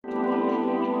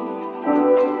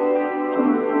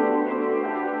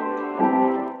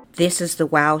This is The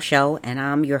Wow Show, and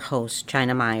I'm your host,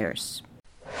 China Myers.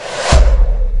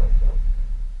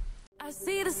 I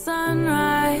see the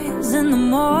sunrise in the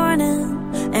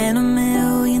morning and a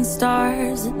million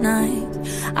stars at night.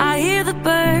 I hear the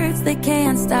birds, they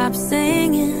can't stop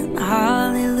singing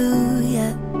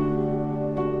hallelujah.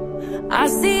 I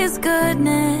see His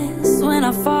goodness when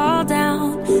I fall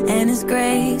down and His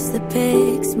grace that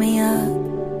picks me up.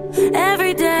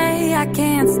 Every day I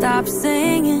can't stop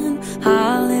singing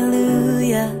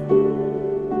hallelujah.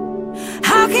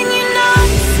 How can you not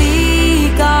see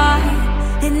God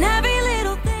in every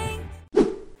little thing?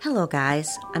 Hello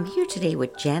guys, I'm here today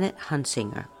with Janet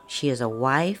Hunsinger. She is a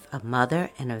wife, a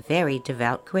mother, and a very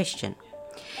devout Christian.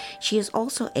 She is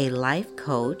also a life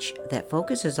coach that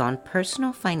focuses on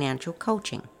personal financial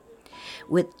coaching.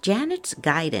 With Janet's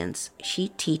guidance, she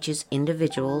teaches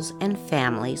individuals and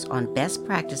families on best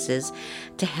practices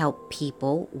to help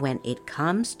people when it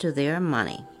comes to their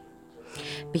money.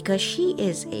 Because she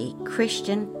is a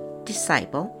Christian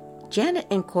disciple, Janet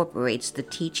incorporates the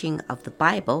teaching of the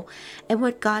Bible and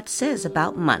what God says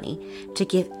about money to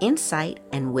give insight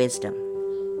and wisdom.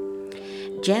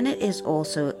 Janet is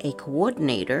also a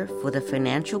coordinator for the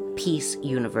Financial Peace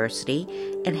University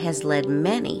and has led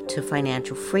many to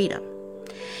financial freedom.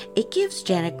 It gives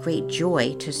Janet great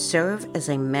joy to serve as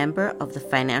a member of the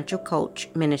Financial Coach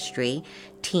Ministry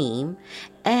team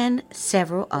and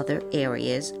several other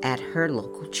areas at her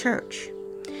local church.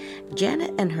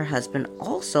 Janet and her husband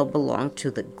also belong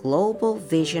to the Global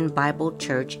Vision Bible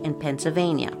Church in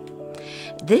Pennsylvania.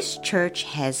 This church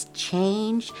has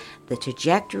changed the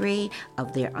trajectory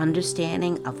of their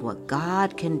understanding of what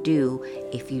God can do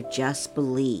if you just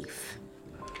believe.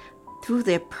 Through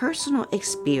their personal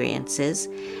experiences,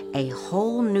 a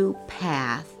whole new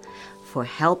path for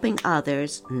helping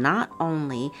others not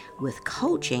only with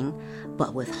coaching,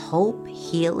 but with hope,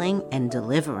 healing, and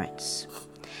deliverance.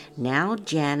 Now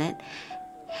Janet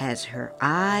has her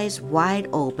eyes wide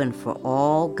open for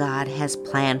all God has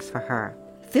planned for her.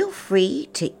 Feel free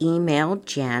to email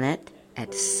Janet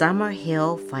at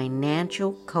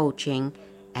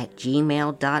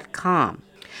summerhillfinancialcoaching@gmail.com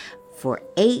for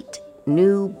 8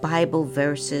 new Bible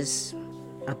verses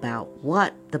about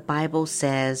what the Bible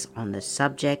says on the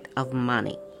subject of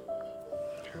money.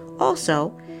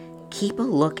 Also, keep a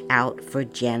lookout for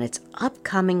Janet's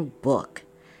upcoming book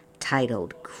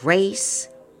titled Grace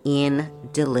in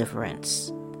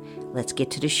Deliverance. Let's get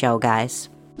to the show, guys.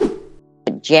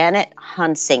 Janet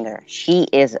Hunsinger. She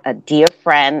is a dear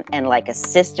friend and like a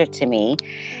sister to me,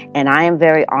 and I am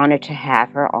very honored to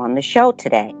have her on the show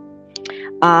today.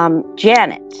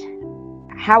 Janet,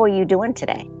 how are you doing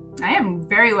today? I am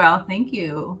very well, thank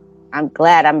you. I'm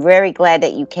very glad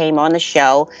that you came on the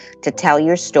show to tell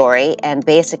your story. And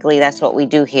basically that's what we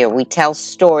do here. We tell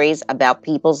stories about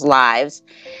people's lives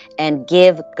and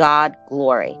give God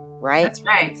glory, right? That's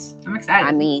right. I'm excited.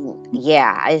 I mean,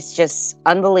 yeah, it's just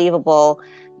unbelievable,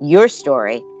 your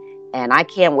story. And I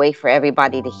can't wait for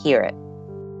everybody to hear it.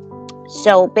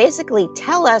 So basically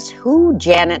tell us who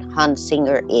Janet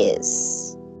Hunsinger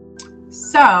is.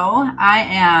 So I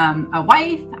am a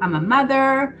wife, I'm a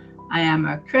mother, I am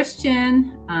a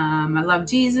Christian, I love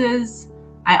Jesus.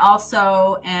 I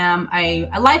also am a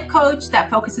life coach that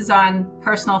focuses on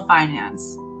personal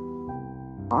finance.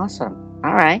 Awesome.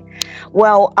 All right.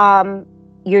 Well,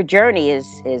 your journey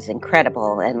is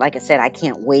incredible. And like I said, I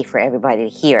can't wait for everybody to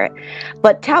hear it.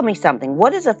 But tell me something.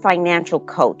 What is a financial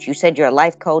coach? You said you're a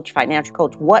life coach, financial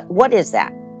coach. What is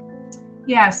that?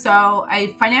 Yeah, so a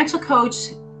financial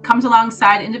coach comes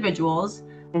alongside individuals.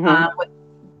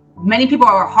 Many people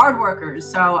are hard workers,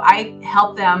 so I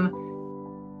help them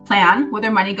plan where their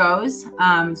money goes.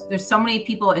 There's so many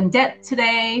people in debt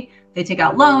today. They take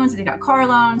out loans, they take out car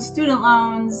loans, student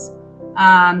loans.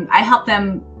 I help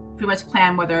them pretty much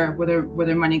plan where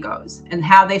their money goes and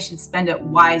how they should spend it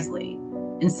wisely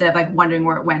instead of like wondering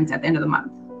where it went at the end of the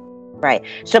month. Right.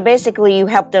 So basically you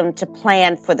help them to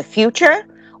plan for the future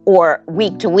or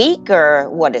week to week, or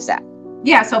what is that?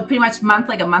 Yeah, so pretty much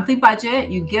a monthly budget.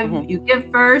 You give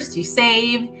first, you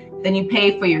save, then you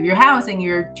pay for your housing,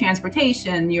 your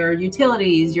transportation, your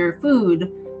utilities, your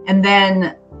food, and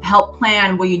then help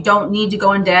plan where you don't need to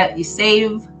go in debt. You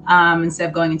save instead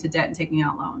of going into debt and taking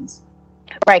out loans.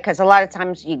 Right, because a lot of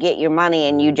times you get your money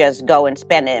and you just go and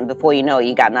spend it, and before you know it,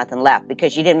 you got nothing left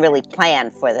because you didn't really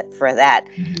plan for that,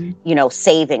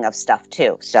 saving of stuff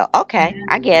too. So, okay,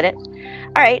 I get it.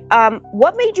 All right.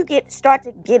 What made you start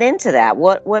to get into that?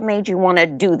 What made you want to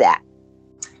do that?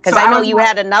 Because I know you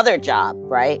had another job,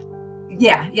 right?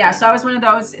 Yeah. So I was one of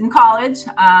those in college.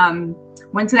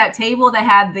 went to that table that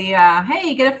had the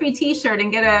hey, get a free T-shirt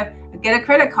and get a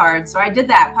credit card. So I did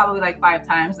that probably like 5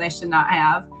 times, and I should not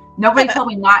have. Nobody told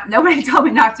me not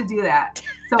to do that.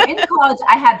 So in college,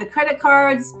 I had the credit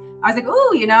cards. I was like,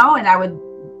 ooh, you know, and I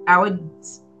would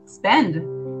spend,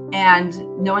 and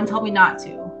no one told me not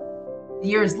to.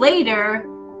 Years later,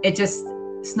 it just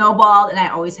snowballed, and I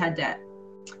always had debt.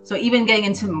 So even getting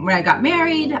into when I got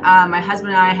married, my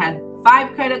husband and I had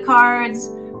 5 credit cards.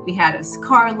 We had a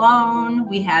car loan.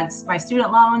 We had my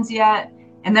student loans yet.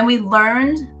 And then we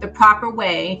learned the proper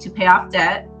way to pay off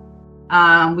debt.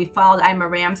 I'm a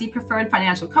Ramsey preferred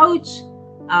financial coach.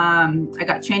 I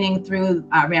got training through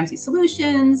Ramsey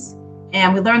Solutions,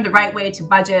 and we learned the right way to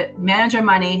budget, manage our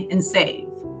money, and save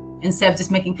instead of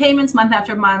just making payments month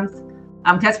after month.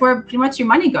 That's where pretty much your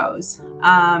money goes.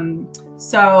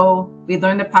 So we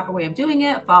learned the proper way of doing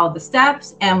it, followed the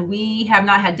steps, and we have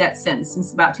not had debt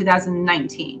since about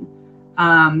 2019.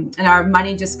 And our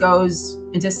money just goes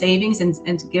into savings and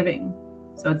into giving.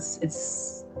 So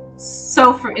it's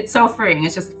so freeing.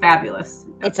 It's just fabulous.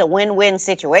 It's a win-win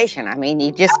situation. I mean,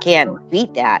 you just can't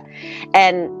beat that.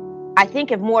 And I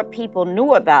think if more people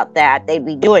knew about that, they'd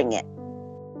be doing it.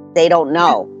 They don't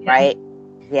know, right?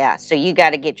 Yeah, so you got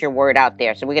to get your word out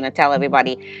there. So we're going to tell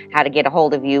everybody how to get a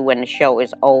hold of you when the show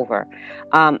is over.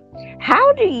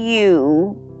 How do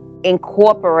you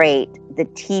incorporate the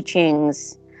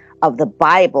teachings of the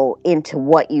Bible into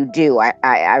what you do?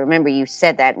 I remember you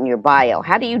said that in your bio.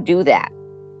 How do you do that?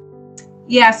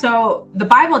 Yeah, so the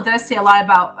Bible does say a lot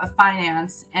about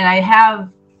finance, and I have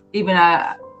even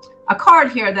a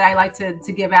card here that I like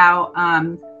to give out,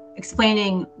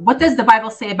 explaining what does the Bible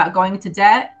say about going into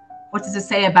debt. What does it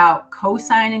say about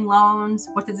co-signing loans?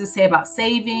 What does it say about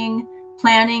saving,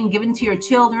 planning, giving to your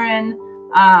children?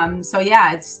 So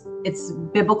yeah, it's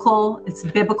biblical. It's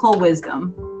biblical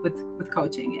wisdom with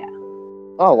coaching. Yeah.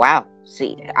 Oh wow!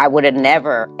 See, I would have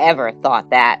never ever thought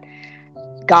that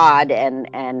God and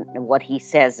what He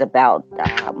says about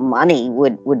money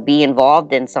would be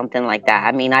involved in something like that.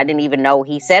 I mean, I didn't even know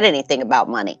He said anything about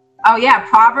money. Oh yeah,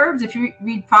 Proverbs. If you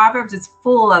read Proverbs, it's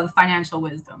full of financial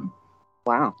wisdom.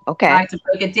 Wow. Okay. I like to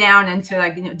break it down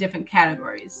into different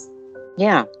categories.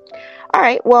 Yeah. All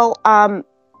right. Well,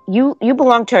 you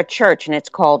belong to a church, and it's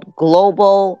called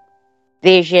Global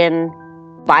Vision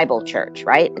Bible Church,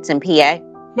 right? It's in PA.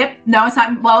 Yep. No, it's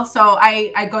not. Well, so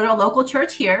I go to a local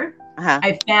church here. Uh-huh.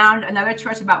 I found another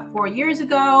church about 4 years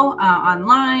ago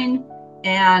online,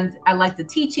 and I like the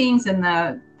teachings and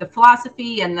the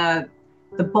philosophy and the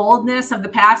boldness of the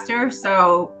pastor.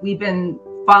 So we've been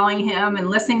following him and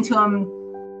listening to him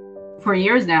for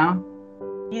years now.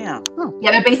 Yeah. Oh.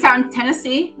 Yeah, they're based out in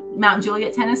Tennessee, Mount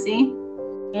Juliet, Tennessee.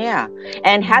 Yeah.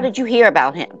 And how did you hear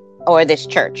about him or this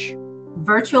church?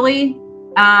 Virtually.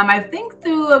 I think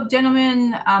through a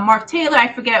gentleman, Mark Taylor,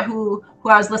 I forget who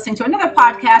I was listening to. Another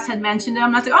podcast had mentioned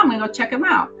him. I was like, I'm going to go check him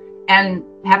out. And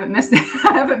haven't missed it.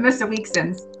 I haven't missed a week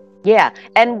since. Yeah.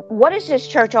 And what is this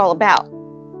church all about?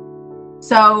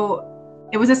 So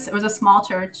it was a small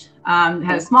church. It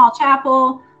had a small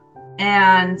chapel,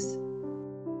 and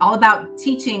all about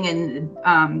teaching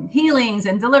and healings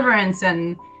and deliverance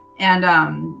and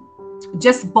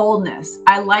just boldness.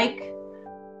 I like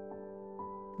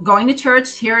going to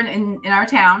church here in our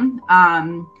town,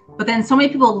 but then so many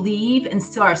people leave and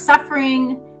still are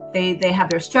suffering. They have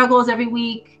their struggles every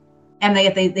week, and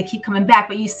they keep coming back.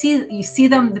 But you see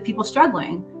them, the people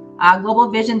struggling. Global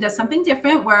Vision does something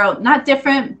different, where not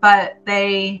different, but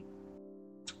they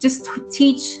just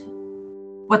teach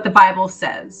what the Bible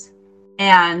says.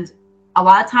 And a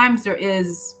lot of times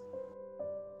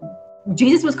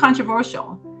Jesus was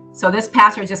controversial. So this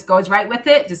pastor just goes right with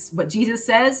it, just what Jesus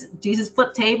says. Jesus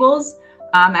flipped tables.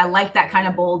 I like that kind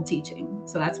of bold teaching.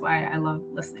 So that's why I love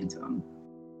listening to him.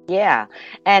 Yeah.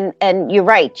 And you're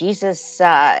right. Jesus,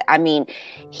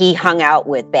 he hung out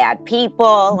with bad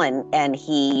people and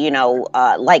he,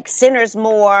 liked sinners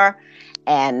more.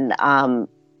 And,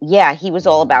 he was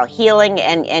all about healing.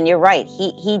 And you're right.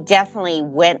 He definitely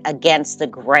went against the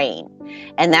grain.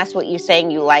 And that's what you're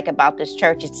saying you like about this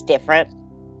church. It's different.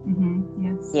 Mm-hmm.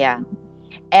 Yes. Yeah.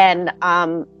 And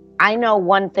I know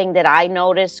one thing that I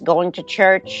noticed going to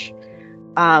church,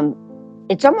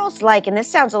 it's almost like, and this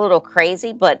sounds a little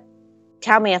crazy, but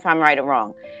tell me if I'm right or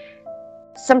wrong.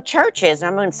 Some churches,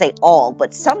 I'm going to say all,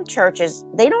 but some churches,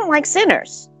 they don't like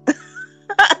sinners.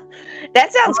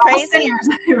 That sounds crazy. Sinners,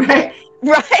 right?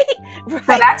 Right.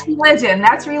 So that's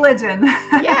religion.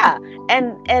 Yeah.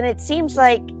 And it seems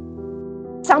like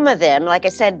some of them, like I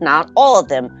said, not all of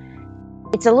them,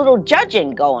 it's a little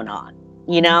judging going on,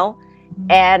 Mm-hmm.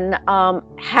 And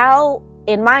how,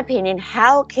 in my opinion,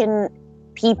 how can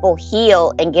people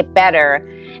heal and get better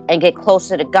and get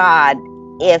closer to God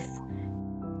if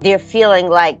they're feeling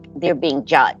like they're being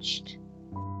judged?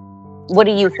 What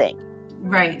do you think?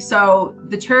 Right. So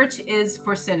the church is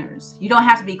for sinners. You don't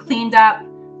have to be cleaned up,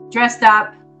 dressed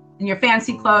up in your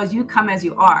fancy clothes. You come as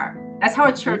you are. That's how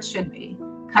a church should be.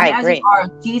 Come as you are.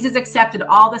 Jesus accepted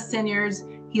all the sinners.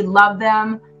 He loved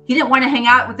them. He didn't want to hang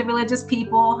out with the religious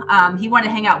people. He wanted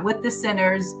to hang out with the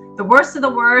sinners, the worst of the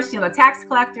worst, the tax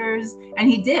collectors. And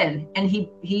he did. And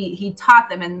he taught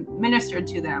them and ministered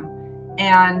to them.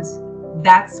 And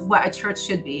that's what a church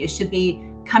should be. It should be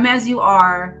come as you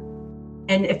are.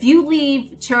 And if you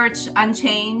leave church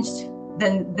unchanged,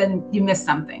 then you miss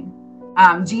something.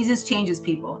 Jesus changes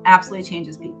people, absolutely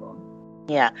changes people.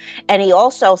 Yeah. And he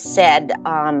also said,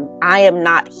 I am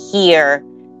not here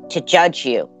to judge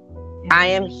you. Yeah. I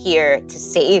am here to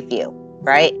save you,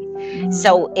 right? Mm-hmm.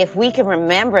 So if we can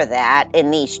remember that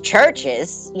in these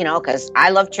churches, because I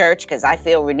love church because I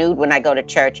feel renewed when I go to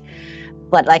church.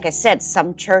 But like I said,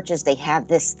 some churches, they have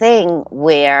this thing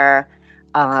where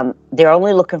they're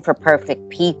only looking for perfect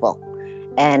people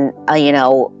and,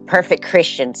 perfect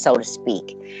Christians, so to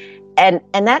speak. And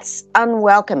that's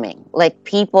unwelcoming. Like,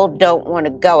 people don't want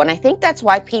to go. And I think that's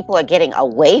why people are getting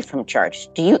away from church.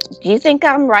 Do you think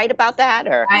I'm right about that?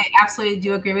 Or I absolutely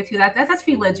do agree with you. That's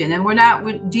religion.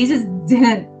 And Jesus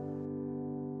didn't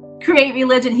create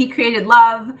religion. He created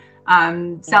love,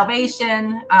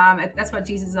 salvation. That's what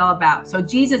Jesus is all about. So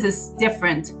Jesus is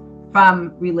different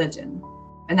from religion.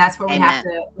 And that's where we have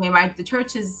to, the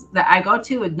churches that I go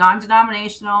to is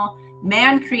non-denominational,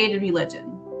 man-created religion.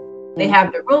 They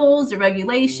have the rules, the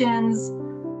regulations.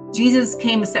 Jesus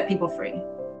came to set people free,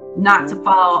 not to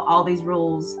follow all these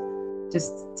rules,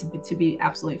 just to be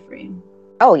absolutely free.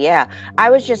 Oh, yeah. I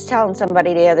was just telling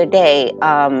somebody the other day,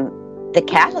 the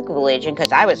Catholic religion,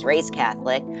 because I was raised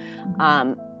Catholic,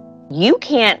 you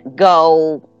can't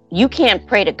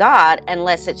pray to God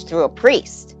unless it's through a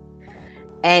priest.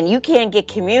 And you can't get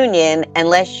communion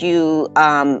unless you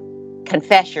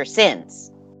confess your sins.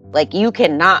 Like, you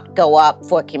cannot go up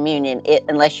for communion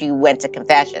unless you went to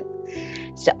confession.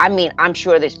 So, I mean, I'm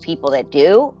sure there's people that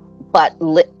do, but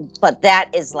that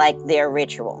is like their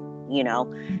ritual,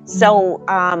 Mm-hmm. So,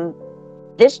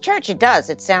 this church,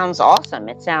 it sounds awesome.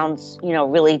 It sounds,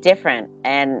 really different.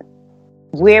 And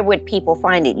where would people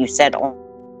find it? You said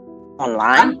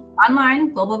online?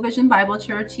 Online, Global Vision Bible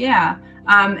Church, yeah.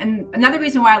 And another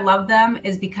reason why I love them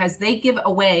is because they give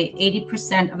away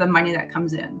 80% of the money that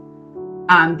comes in.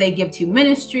 They give to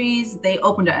ministries. They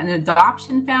opened an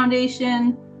adoption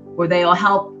foundation where they'll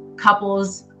help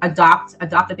couples adopt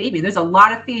a baby. There's a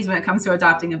lot of fees when it comes to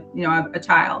adopting a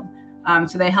child.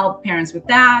 So they help parents with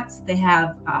that. They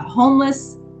have a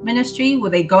homeless ministry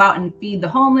where they go out and feed the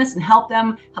homeless and help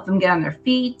them get on their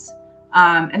feet.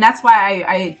 And that's why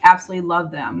I absolutely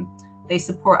love them. They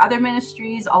support other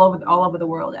ministries all over the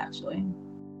world, actually.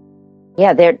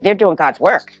 Yeah, they're doing God's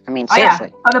work. I mean,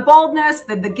 seriously. The boldness,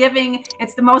 the giving.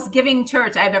 It's the most giving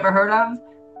church I've ever heard of,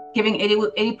 giving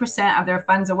 80% of their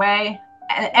funds away.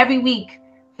 And every week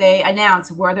they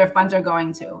announce where their funds are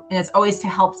going to. And it's always to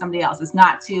help somebody else. It's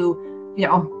not to,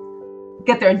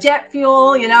 get their jet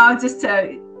fuel, just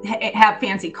to have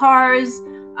fancy cars.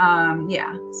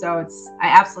 So I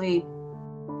absolutely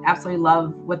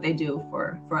love what they do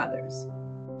for others.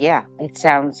 Yeah, it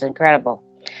sounds incredible.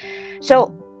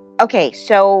 So, okay,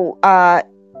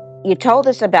 you told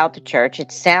us about the church.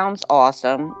 It sounds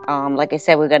awesome. Like I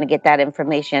said, we're going to get that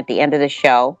information at the end of the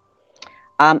show.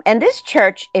 And this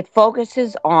church, it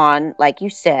focuses on, like you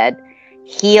said,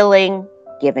 healing,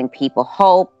 giving people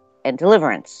hope, and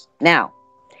deliverance. Now,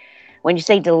 when you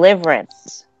say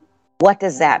deliverance, what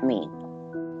does that mean?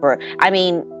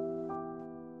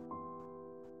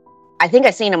 I think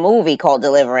I seen a movie called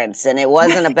Deliverance, and it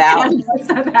wasn't about...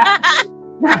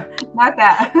 Not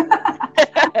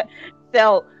that.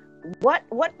 So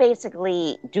what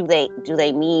basically do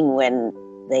they mean when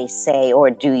they say,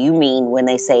 or do you mean when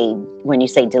you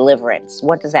say deliverance?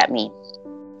 What does that mean?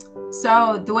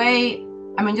 So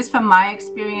just from my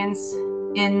experience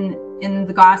in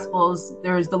the Gospels,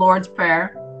 there's the Lord's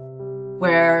Prayer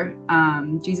where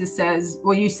Jesus says,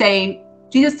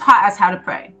 Jesus taught us how to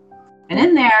pray. And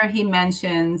in there he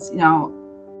mentions,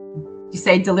 you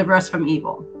say, deliver us from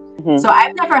evil. Mm-hmm. So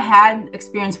I've never had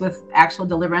experience with actual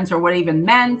deliverance or what it even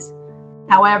meant.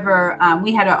 However,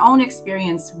 we had our own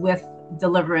experience with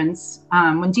deliverance.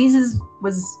 When Jesus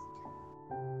was,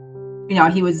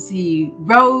 he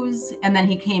rose and then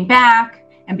he came back.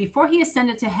 And before he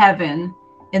ascended to heaven,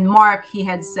 in Mark, he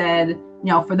had said,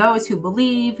 for those who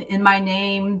believe in my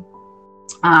name,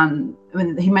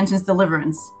 he mentions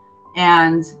deliverance.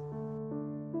 And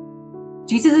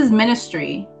Jesus'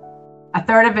 ministry, a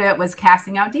third of it was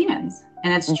casting out demons.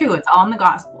 And it's true. It's all in the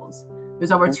Gospels.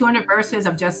 There's over 200 verses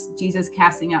of just Jesus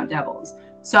casting out devils.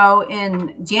 So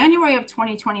in January of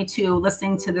 2022,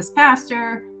 listening to this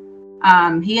pastor,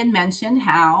 he had mentioned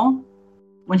how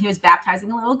when he was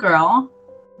baptizing a little girl,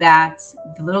 that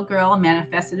the little girl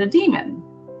manifested a demon.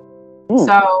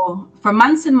 So for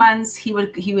months and months, he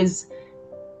was,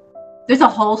 there's a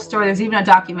whole story. There's even a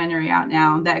documentary out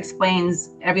now that explains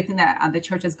everything that the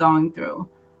church is going through.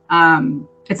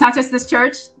 It's not just this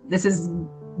church. This is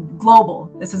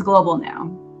global. This is global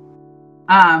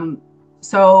now.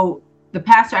 So the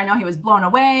pastor, I know he was blown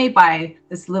away by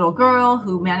this little girl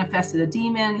who manifested a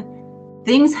demon.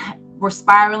 Things were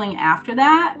spiraling after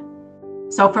that.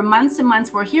 So for months and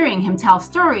months, we're hearing him tell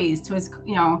stories to his,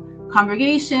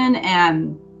 congregation,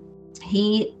 and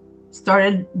he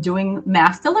started doing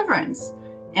mass deliverance.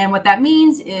 And what that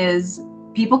means is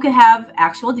people could have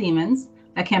actual demons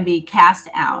that can be cast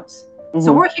out.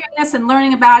 So we're hearing this and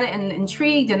learning about it and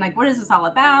intrigued and like, what is this all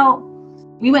about?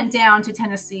 We went down to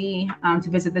Tennessee to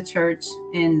visit the church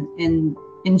in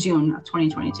June of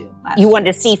 2022. You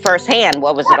wanted to see firsthand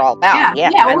what was it all about?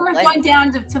 Yeah. We were going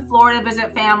down to Florida to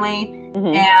visit family, and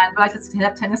we're like, let's hit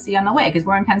up Tennessee on the way because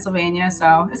we're in Pennsylvania,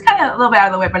 so it's kind of a little bit out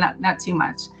of the way, but not too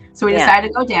much. So we decided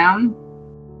to go down.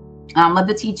 Love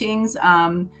the teachings.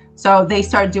 So they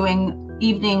started doing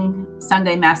evening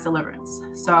Sunday mass deliverance.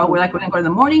 So we're like, we're gonna go to the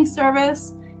morning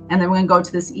service, and then we're gonna go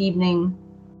to this evening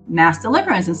mass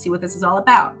deliverance and see what this is all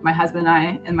about. My husband and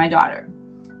I and my daughter.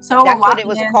 So that's what it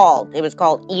was called. It was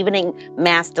called evening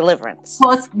mass deliverance.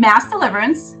 Well, it's mass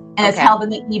deliverance, and it's held in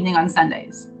the evening on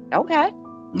Sundays. Okay.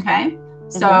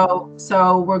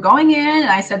 So we're going in, and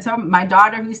I said to my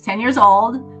daughter, who's 10 years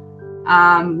old,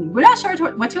 we're not sure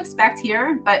what to expect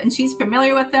here, and she's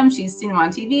familiar with them. She's seen them on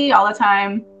TV all the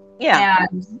time. Yeah.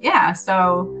 And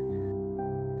so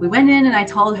we went in, and I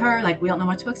told her, like, we don't know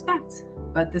what to expect,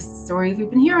 but this story we've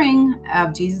been hearing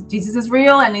of Jesus is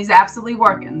real, and he's absolutely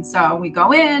working. So we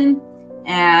go in,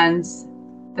 and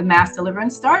the mass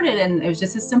deliverance started, and it was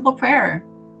just a simple prayer,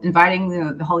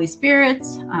 inviting the Holy Spirit,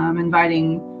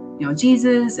 inviting,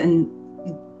 Jesus, and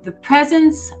the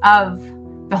presence of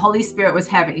the Holy Spirit was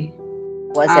heavy.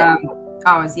 Was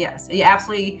it? Yes. You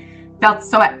absolutely felt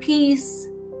so at peace.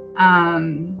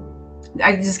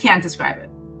 I just can't describe it.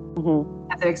 You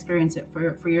have to experience it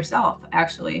for yourself,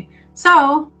 actually.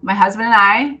 So my husband and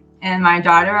I and my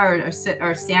daughter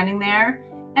are standing there,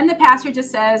 and the pastor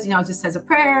just says, just says a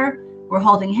prayer. We're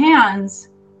holding hands.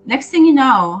 Next thing you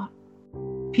know,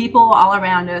 people all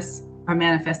around us are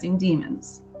manifesting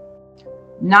demons.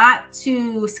 Not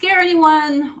to scare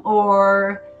anyone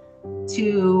or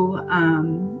to,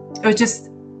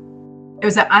 it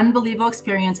was an unbelievable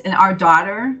experience. And our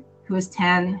daughter, who is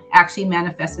 10, actually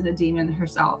manifested a demon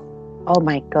herself. Oh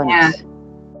my goodness.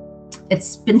 And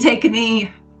it's been taking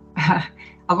me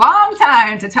a long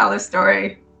time to tell this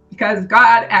story because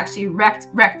God actually wrecked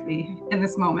me in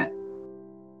this moment.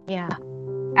 Yeah.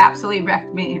 Absolutely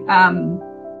wrecked me.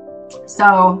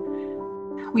 So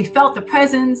we felt the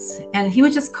presence, and he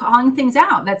was just calling things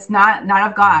out that's not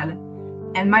of God.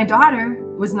 And my daughter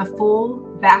was in a full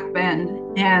back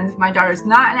bend, and my daughter's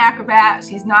not an acrobat.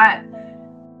 She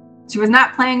was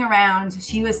not playing around.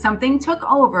 Something took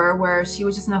over where she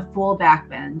was just in a full back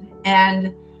bend.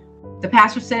 And the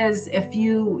pastor says, if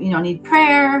you need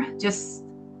prayer, just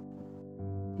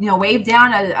wave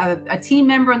down a team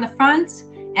member in the front.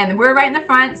 And we're right in the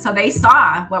front, so they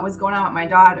saw what was going on with my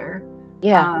daughter.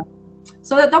 Yeah.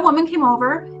 So the woman came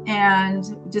over and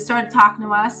just started talking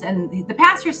to us, and the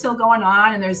pastor's still going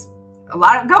on, and there's a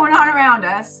lot going on around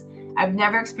us. I've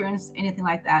never experienced anything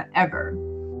like that ever.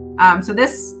 So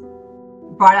this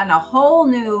brought on a whole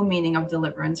new meaning of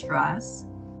deliverance for us.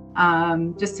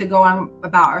 Just to go on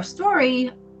about our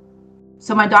story.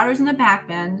 So my daughter's in the back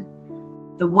bend.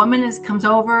 The woman comes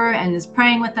over and is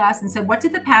praying with us and said, what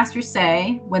did the pastor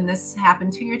say when this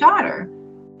happened to your daughter?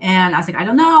 And I was like, I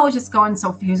don't know. He was going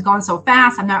so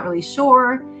fast. I'm not really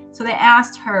sure. So they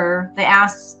asked,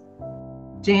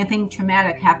 did anything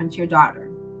traumatic happen to your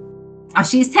daughter?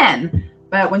 She's 10,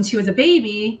 but when she was a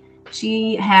baby,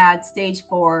 she had stage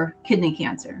 4 kidney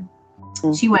cancer.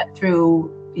 She went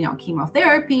through,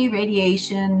 chemotherapy,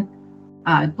 radiation,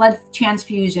 blood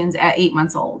transfusions at 8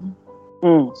 months old.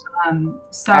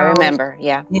 So I remember.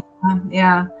 Yeah.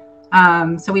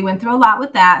 So we went through a lot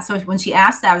with that. So when she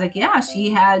asked that, I was like, yeah, she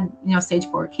had, stage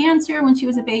 4 cancer when she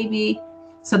was a baby.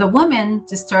 So the woman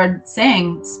just started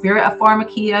saying, spirit of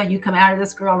pharmakia, you come out of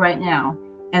this girl right now.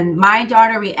 And my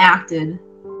daughter reacted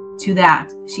to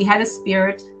that. She had a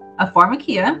spirit of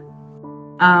pharmakia.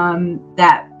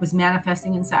 that was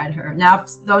manifesting inside her. Now,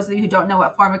 for those of you who don't know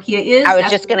what pharmakia is, I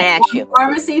was just going to ask you.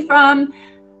 Pharmacy from.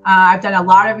 I've done a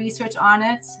lot of research on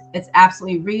it. It's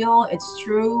absolutely real. It's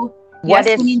true. What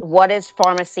is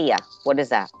pharmacia? What is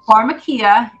that?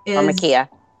 Pharmakia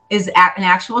is an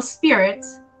actual spirit.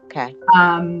 Okay.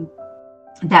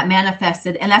 That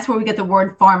manifested, and that's where we get the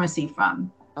word pharmacy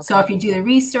from. Okay. So if you do the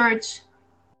research,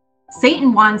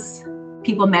 Satan wants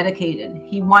people medicated.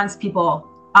 He wants people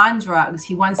on drugs.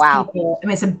 He wants people. I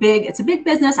mean, it's a big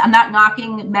business. I'm not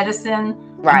knocking medicine.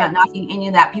 Right. I'm not knocking any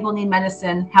of that. People need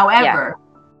medicine. However,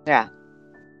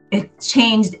 it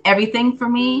changed everything for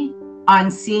me on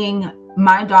seeing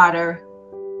my daughter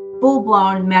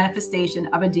full-blown manifestation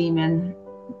of a demon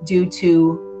due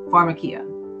to pharmakia.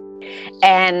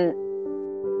 And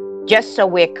just so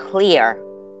we're clear,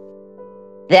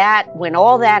 that when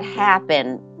all that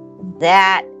happened,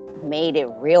 that made it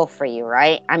real for you,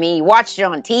 right? I mean, you watched it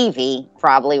on TV,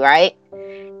 probably, right?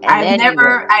 And I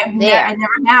never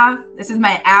have. This is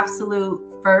my absolute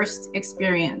first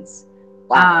experience.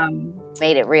 Wow.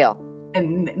 Made it real.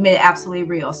 And made it absolutely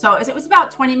real. So it was about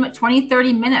 20,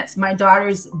 30 minutes. My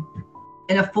daughter's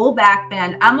in a full back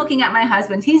bend. I'm looking at my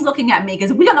husband. He's looking at me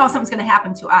because we don't know if something's going to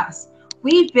happen to us.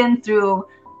 We've been through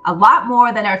a lot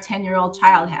more than our 10-year-old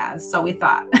child has. So we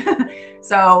thought.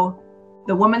 So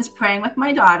the woman's praying with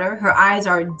my daughter. Her eyes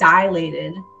are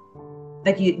dilated.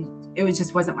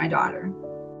 Just wasn't my daughter.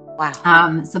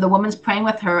 Wow. So the woman's praying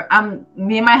with her.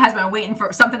 Me and my husband are waiting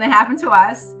for something to happen to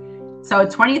us. So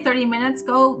 20, 30 minutes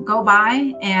go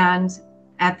by, and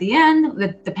at the end,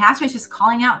 the pastor is just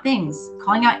calling out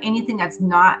anything that's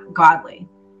not godly.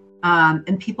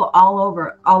 And people all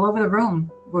over the room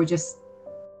were just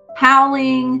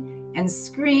howling and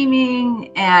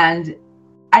screaming. And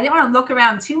I didn't want to look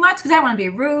around too much because I didn't want to be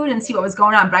rude and see what was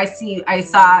going on. But I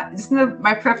saw just in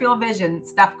my peripheral vision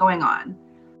stuff going on.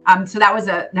 So that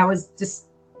was just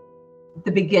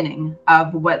the beginning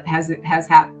of what has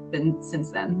happened since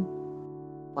then.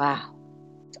 Wow.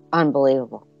 It's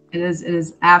unbelievable. It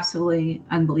is absolutely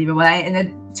unbelievable. And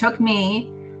it took me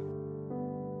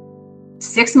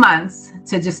 6 months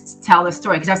to just tell the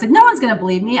story because I was like, no one's going to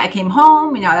believe me. I came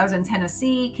home, I was in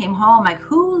Tennessee, came home, like,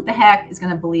 who the heck is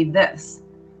going to believe this?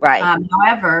 Right.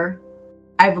 However,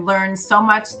 I've learned so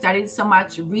much, studied so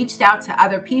much, reached out to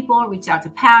other people, reached out to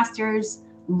pastors,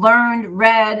 learned,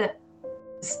 read,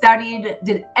 studied,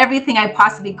 did everything I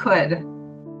possibly could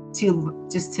to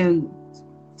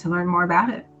learn more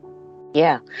about it.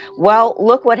 Yeah. Well,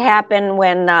 look what happened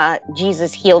when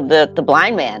Jesus healed the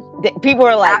blind man. People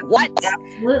were like, what?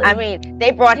 Absolutely. I mean,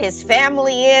 they brought his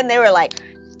family in. They were like,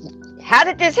 how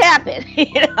did this happen?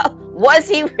 Was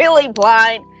he really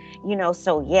blind?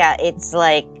 So yeah, it's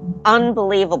like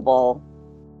unbelievable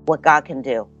what God can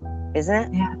do, isn't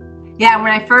it? Yeah. Yeah.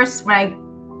 When I was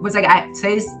like,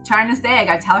 today's China's Day, I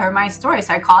got to tell her my story.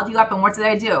 So I called you up, and what did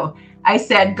I do? I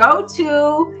said, go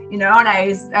to, and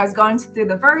I was going through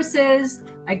the verses.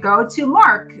 I go to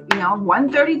Mark,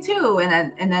 132,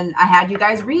 and then I had you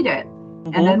guys read it.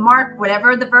 Mm-hmm. And then Mark,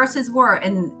 whatever the verses were.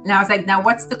 And I was like, now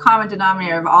what's the common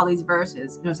denominator of all these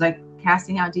verses? And it was like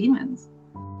casting out demons.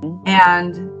 Mm-hmm.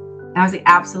 And I was like,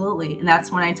 absolutely. And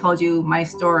that's when I told you my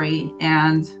story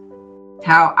and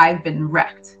how I've been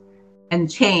wrecked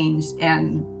and changed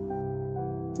and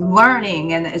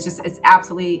learning. And it's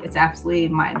absolutely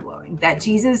mind-blowing that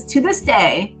Jesus to this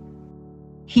day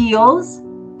heals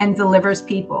and delivers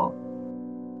people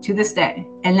to this day.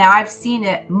 And now I've seen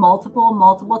it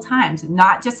multiple times,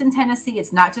 not just in Tennessee.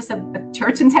 It's not just a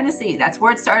church in Tennessee. That's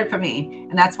where it started for me.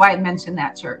 And that's why I mentioned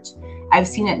that church. I've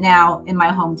seen it now in my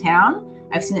hometown.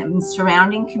 I've seen it in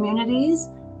surrounding communities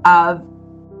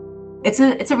it's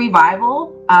a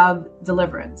revival of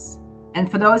deliverance. And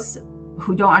for those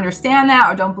who don't understand that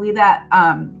or don't believe that,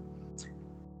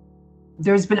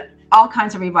 there's been all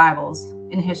kinds of revivals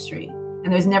in history,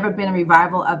 and there's never been a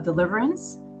revival of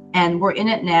deliverance, and we're in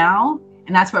it now.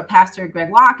 And that's what Pastor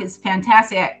Greg Locke is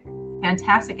fantastic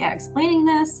at explaining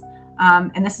this.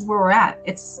 And this is where we're at.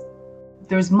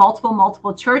 There's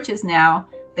multiple churches now.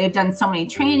 They've done so many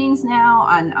trainings now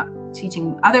on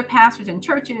teaching other pastors in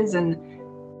churches, and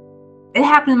it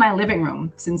happened in my living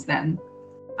room since then.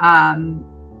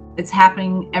 It's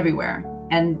happening everywhere,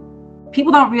 and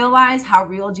people don't realize how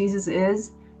real Jesus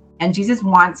is. And Jesus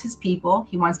wants his people.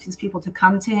 He wants his people to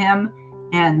come to him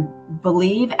and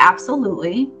believe.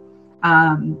 Absolutely.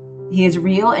 He is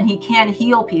real, and he can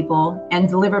heal people and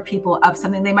deliver people of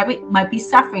something they might be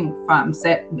suffering from,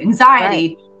 say,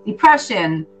 anxiety,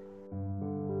 depression.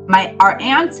 Our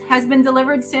aunt has been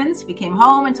delivered since we came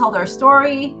home and told our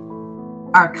story.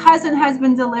 Our cousin has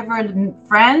been delivered.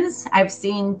 Friends, I've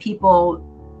seen people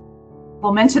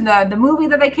we'll mention the movie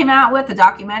that they came out with, the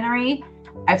documentary.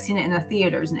 I've seen it in the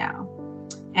theaters now.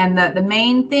 And the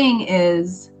main thing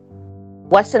is...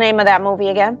 What's the name of that movie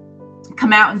again?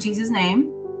 Come Out in Jesus'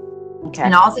 Name. Okay.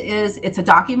 And all it is, it's a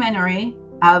documentary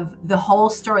of the whole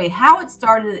story, how it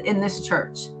started in this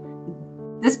church.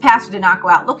 This pastor did not go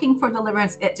out looking for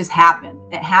deliverance. It just happened.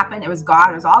 It happened. It was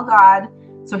God. It was all God.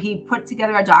 So he put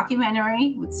together a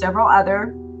documentary with several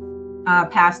other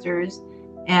pastors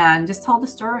and just told the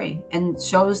story, and it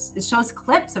shows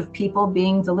clips of people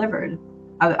being delivered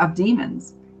of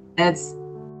demons. It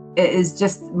is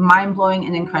just mind-blowing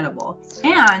and incredible.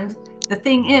 And the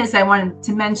thing is, I wanted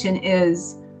to mention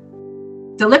is,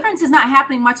 deliverance is not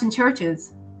happening much in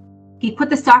churches. He put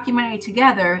this documentary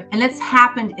together, and it's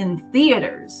happened in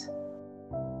theaters.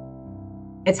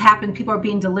 It's happened, people are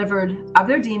being delivered of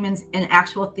their demons in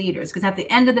actual theaters. Because at the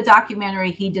end of the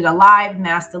documentary, he did a live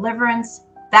mass deliverance.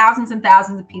 Thousands and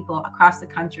thousands of people across the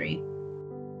country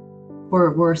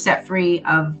were set free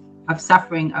of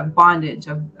suffering, of bondage,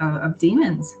 of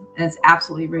demons. And it's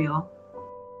absolutely real.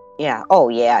 Yeah. Oh,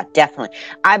 yeah, definitely.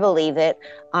 I believe it.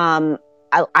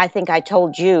 I think I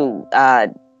told you,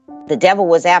 the devil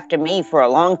was after me for a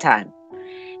long time,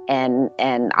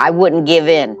 and I wouldn't give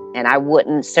in, and I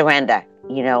wouldn't surrender.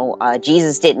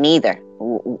 Jesus didn't either.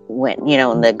 When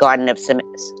in the Garden of Gethsemane,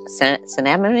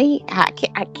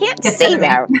 I can't say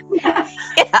that.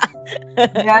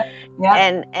 Yeah.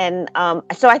 And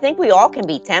so I think we all can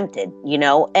be tempted,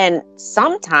 and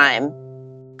sometimes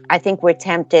I think we're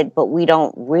tempted, but we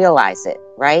don't realize it,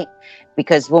 right?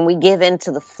 Because when we give in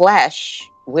to the flesh,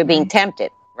 we're being tempted,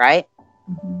 right?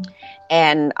 Mm-hmm.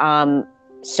 And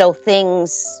so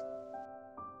things,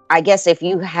 I guess if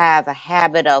you have a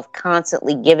habit of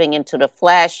constantly giving into the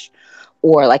flesh,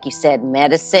 or like you said,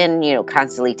 medicine,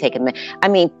 constantly taking,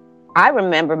 I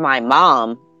remember my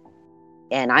mom,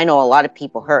 and I know a lot of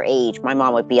people her age, my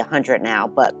mom would be 100 now,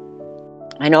 but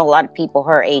I know a lot of people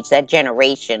her age, that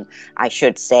generation, I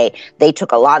should say, they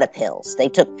took a lot of pills. They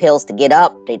took pills to get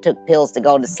up. They took pills to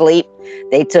go to sleep.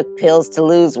 They took pills to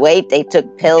lose weight. They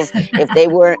took pills if they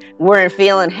weren't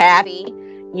feeling happy,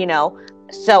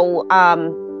 So,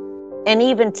 and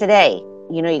even today,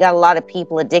 you got a lot of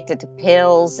people addicted to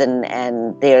pills,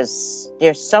 and there's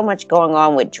so much going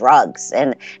on with drugs.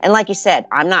 And like you said,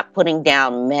 I'm not putting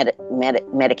down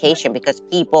medication, because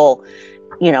people,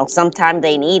 sometimes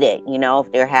they need it,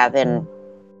 if they're having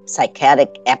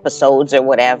psychotic episodes or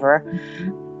whatever.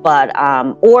 But,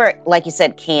 or like you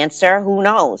said, cancer, who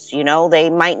knows, they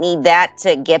might need that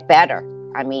to get better.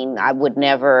 I would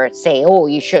never say, oh,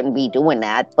 you shouldn't be doing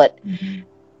that. But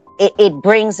it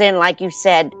brings in, like you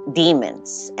said,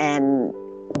 demons. And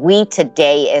we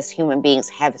today as human beings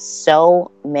have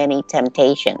so many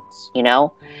temptations,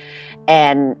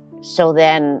 and so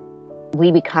then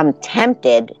we become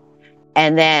tempted,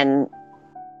 and then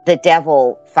the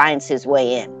devil finds his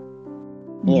way in,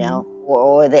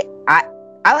 or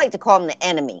I like to call him the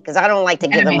enemy, because I don't like to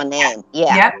give him a name.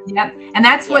 Yeah. Yep. And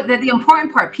that's what the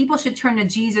important part. People should turn to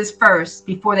Jesus first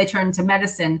before they turn to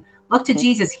medicine. Look to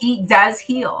Jesus. He does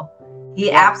heal.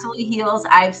 He absolutely heals.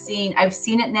 I've seen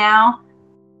it now,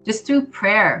 just through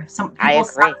prayer. Some people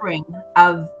suffering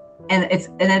and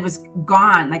it was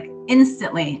gone, like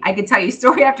instantly. I could tell you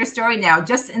story after story now,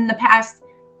 just in the past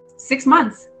 6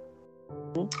 months,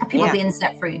 of people being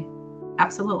set free.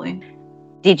 Absolutely.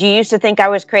 Did you used to think I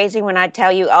was crazy when I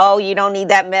tell you, oh, you don't need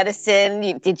that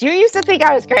medicine? Did you used to think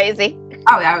I was crazy?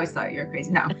 Oh, I always thought you were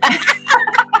crazy. No.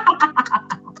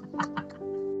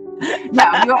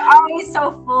 No, you're always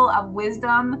so full of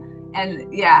wisdom,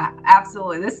 and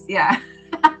absolutely.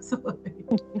 Absolutely.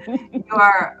 You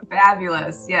are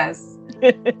fabulous. Yes.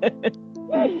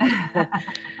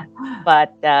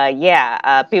 But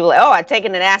people are, oh, I'm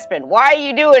taking an aspirin. Why are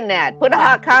you doing that? Put a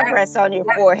hot compress on your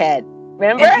forehead.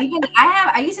 Remember? And even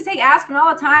I used to take aspirin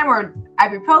all the time, or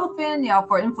ibuprofen,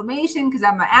 for inflammation, because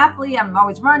I'm an athlete. I'm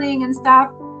always running and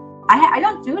stuff. I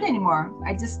don't do it anymore.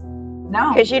 I just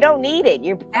no. Because you don't need it.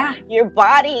 Your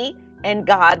body and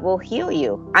God will heal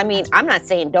you. I'm not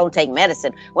saying don't take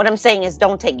medicine. What I'm saying is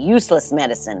don't take useless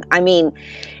medicine.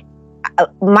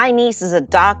 My niece is a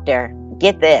doctor.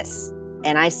 Get this.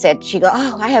 And I said, she goes,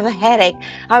 oh, I have a headache.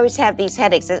 I always have these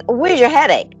headaches. I said, where's your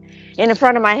headache? In the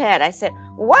front of my head. I said,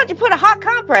 well, why don't you put a hot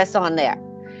compress on there?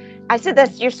 I said,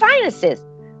 that's your sinuses.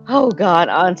 Oh, God,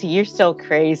 Auntie, you're so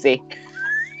crazy.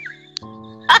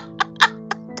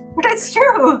 That's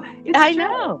true. I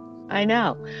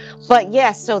know. But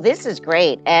yes, so this is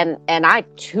great. And I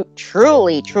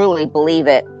truly, truly believe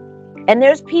it. And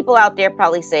there's people out there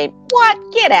probably saying,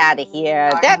 what? Get out of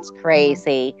here. That's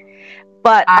crazy.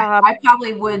 But I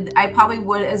probably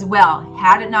would as well.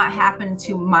 Had it not happened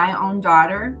to my own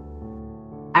daughter,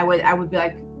 I would be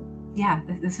like, yeah,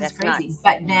 this is crazy. Nuts.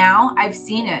 But now I've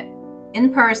seen it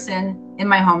in person in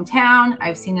my hometown.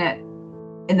 I've seen it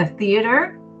in the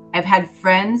theater. I've had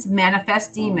friends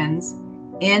manifest demons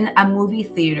in a movie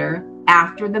theater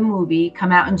after the movie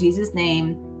Come Out in Jesus'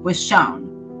 Name was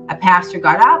shown. A pastor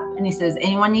got up and he says,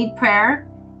 anyone need prayer?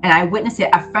 And I witnessed it,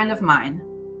 a friend of mine.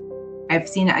 I've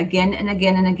seen it again and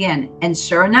again and again. And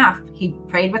sure enough, he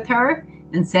prayed with her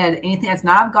and said, anything that's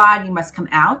not of God, you must come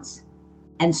out.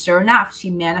 And sure enough, she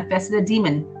manifested a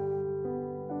demon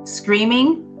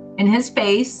screaming in his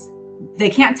face. They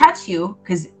can't touch you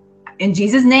because in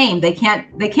Jesus' name, they can't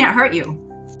hurt you.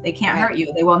 They can't hurt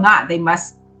you. They will not. They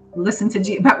must listen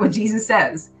to about what Jesus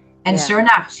says. And sure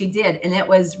enough, she did. And it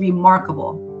was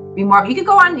remarkable. You could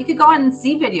go on and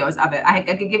see videos of it. I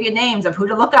could give you names of who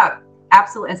to look up.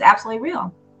 Absolutely. It's absolutely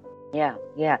real.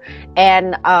 Yeah.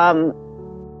 And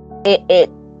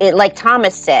it like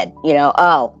Thomas said,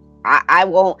 I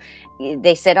won't.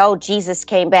 They said, oh, Jesus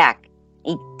came back.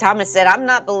 Thomas said, I'm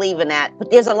not believing that.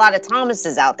 But there's a lot of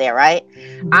Thomases out there, right?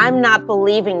 Mm-hmm. I'm not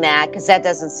believing that because that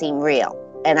doesn't seem real.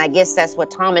 And I guess that's what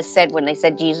Thomas said when they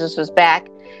said Jesus was back.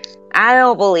 I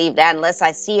don't believe that unless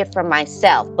I see it for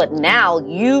myself. But now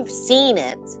you've seen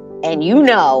it and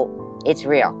it's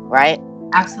real, right?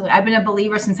 Absolutely. I've been a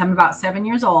believer since I'm about 7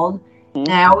 years old. Mm-hmm.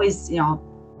 And I always,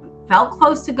 felt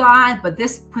close to God, but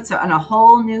this puts it on a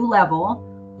whole new level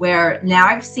where now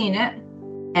I've seen it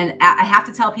and I have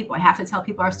to tell people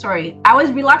our story. I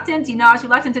was reluctant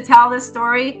to tell this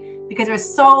story because it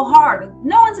was so hard.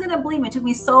 No one's going to believe me. It took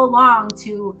me so long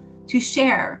to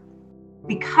share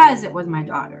because it was my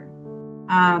daughter.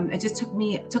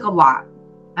 It took a lot.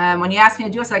 When you asked me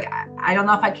to do it, it's like, I don't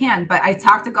know if I can, but I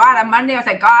talked to God on Monday. I was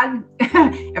like, God,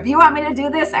 if you want me to do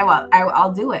this,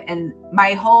 I'll do it. And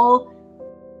my whole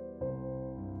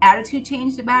attitude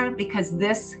changed about it because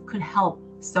this could help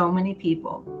so many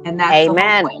people. And that's Amen.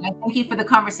 The whole point. And I thank you for the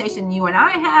conversation you and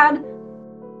I had.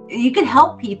 You could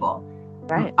help people.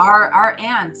 Right. Our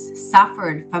aunts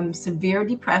suffered from severe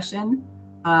depression.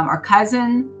 Our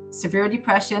cousin, severe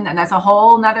depression, and that's a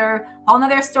whole nother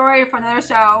story for another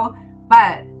show.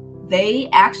 But they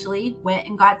actually went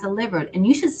and got delivered. And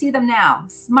you should see them now,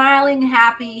 smiling,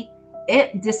 happy.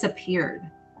 It disappeared.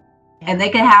 And they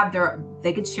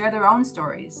could share their own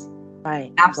stories.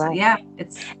 Right. Absolutely. Right. Yeah.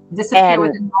 It's disappeared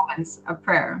within moments of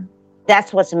prayer.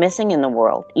 That's what's missing in the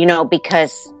world,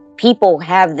 because people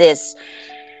have this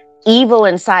evil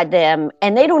inside them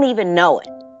and they don't even know it.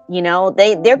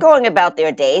 They're going about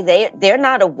their day. They're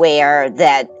not aware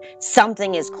that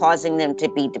something is causing them to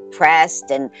be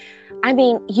depressed. And I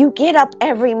mean, you get up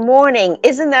every morning.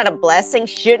 Isn't that a blessing?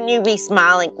 Shouldn't you be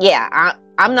smiling? Yeah.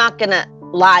 I'm not going to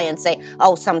lie and say,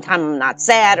 oh, sometime I'm not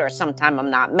sad or sometime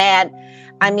I'm not mad.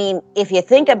 I mean, if you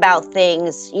think about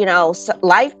things,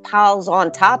 life piles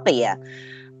on top of you.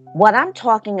 What I'm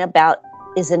talking about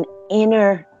is an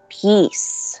inner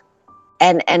peace.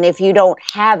 And if you don't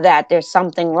have that, there's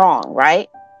something wrong, right?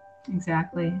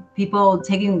 Exactly. People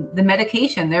taking the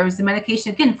medication. There's the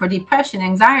medication again for depression,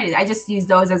 anxiety. I just use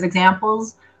those as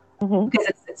examples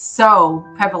because it's so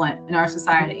prevalent in our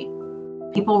society.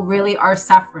 People really are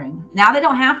suffering. Now they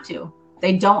don't have to.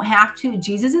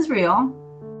 Jesus is real.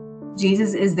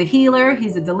 Jesus is the healer.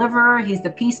 He's the deliverer. He's the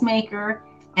peacemaker.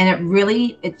 And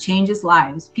it changes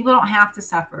lives. People don't have to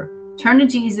suffer. Turn to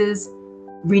Jesus,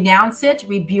 renounce it,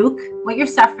 rebuke what you're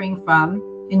suffering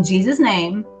from in Jesus'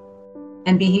 name,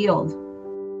 and be healed.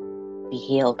 Be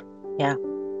healed. Yeah.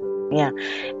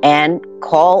 And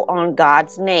call on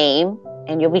God's name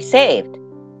and you'll be saved.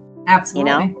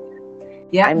 Absolutely.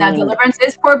 Yeah. Now, deliverance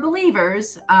is for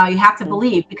believers. You have to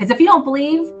believe, because if you don't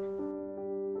believe,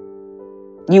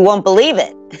 you won't believe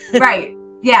it. Right.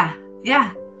 Yeah.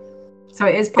 So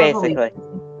it is for believers.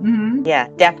 Mm-hmm. Yeah,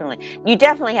 definitely. You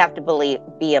definitely have to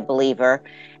be a believer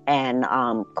and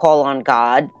call on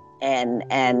God and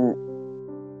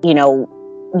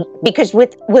because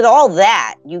with all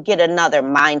that, you get another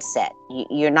mindset.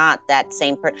 You're not that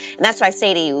same person. And that's why I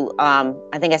say to you,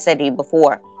 I think I said to you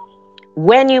before,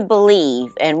 when you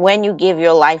believe and when you give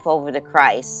your life over to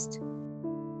Christ,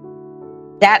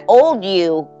 that old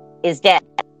you is dead.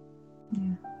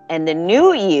 Yeah. And the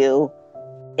new you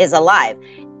is alive.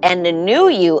 And the new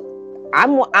you,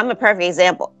 I'm a perfect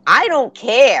example. I don't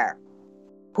care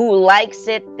who likes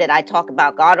it, that I talk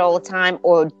about God all the time,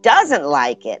 or doesn't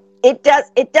like it.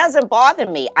 It doesn't bother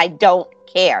me. I don't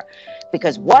care,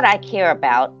 because what I care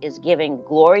about is giving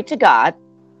glory to God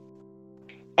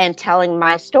and telling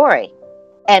my story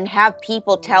and have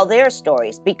people tell their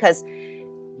stories, because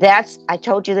I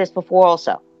told you this before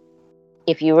also.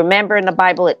 if you remember in the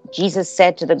Bible, Jesus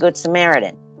said to the Good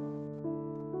Samaritan,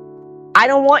 I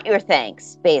don't want your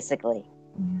thanks, basically.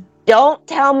 Don't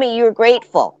tell me you're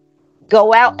grateful.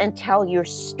 Go out and tell your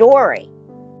story.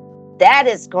 That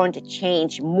is going to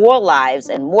change more lives,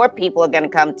 and more people are going to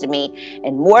come to me,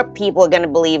 and more people are going to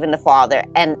believe in the Father,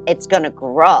 and it's going to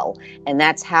grow. And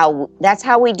that's how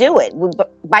we do it,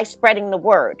 by spreading the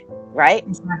word, right?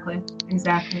 Exactly.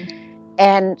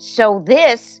 And so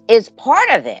this is part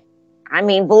of it. I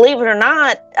mean, believe it or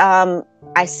not,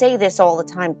 I say this all the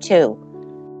time too.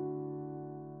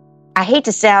 I hate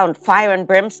to sound fire and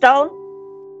brimstone,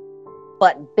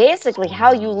 but basically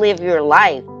how you live your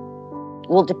life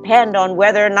will depend on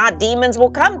whether or not demons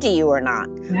will come to you or not,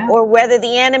 or whether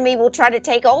the enemy will try to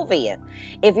take over you.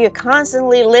 If you're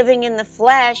constantly living in the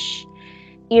flesh,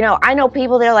 I know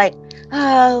people, they're like,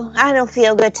 oh, I don't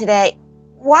feel good today.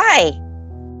 Why?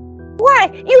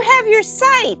 You have your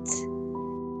sight.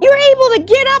 You're able to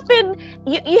get up and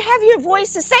you have your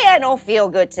voice to say, I don't feel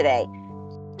good today.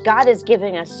 God is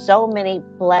giving us so many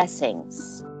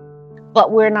blessings,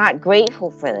 but we're not grateful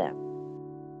for them.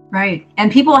 Right.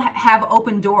 And people have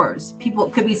open doors. People,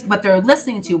 could be what they're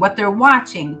listening to, what they're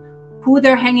watching, who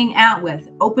they're hanging out with.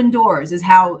 Open doors is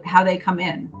how they come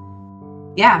in.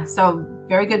 Yeah. So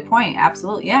very good point.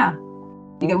 Absolutely. Yeah.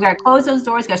 We got to close those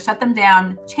doors, got to shut them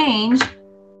down, change.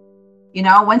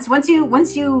 Once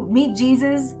you meet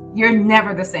Jesus, you're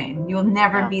never the same. You'll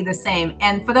never be the same.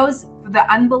 And for the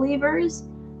unbelievers,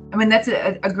 I mean, that's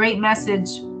a great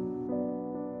message.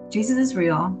 Jesus is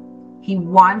real. He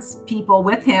wants people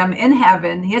with him in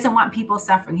heaven. He doesn't want people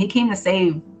suffering. He came to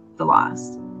save the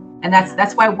lost. And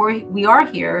that's why we are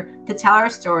here to tell our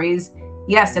stories.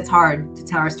 Yes, it's hard to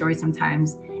tell our stories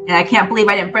sometimes. And I can't believe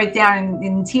I didn't break down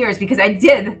in tears, because I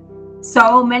did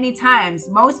so many times.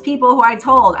 Most people who I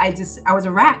told, I was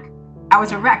a wreck. I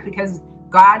was a wreck because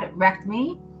God wrecked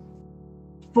me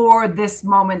for this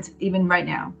moment, even right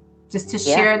now. Just to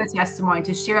share the testimony,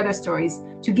 to share their stories,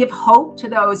 to give hope to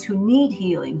those who need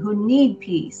healing, who need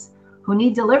peace, who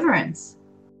need deliverance.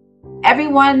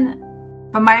 Everyone,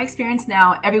 from my experience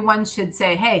now, everyone should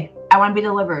say, hey, I want to be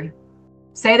delivered.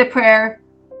 Say the prayer,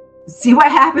 see what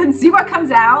happens, see what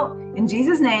comes out in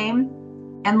Jesus' name,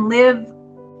 and live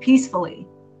peacefully.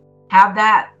 Have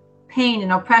that pain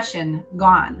and oppression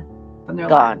gone from their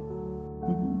life.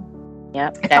 Mm-hmm.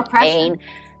 Yep, it's that oppression. pain,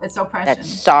 it's oppression. that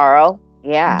sorrow.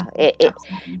 Yeah, it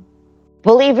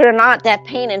believe it or not, that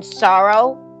pain and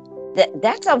sorrow,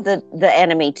 that's of the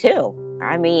enemy too.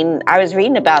 I mean, I was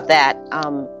reading about that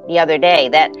the other day,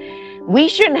 that we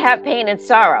shouldn't have pain and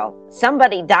sorrow.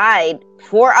 Somebody died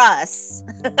for us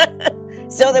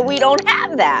so that we don't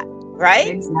have that, right?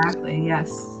 Exactly.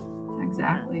 Yes.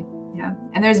 Exactly. Yeah.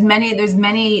 And there's many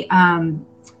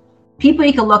people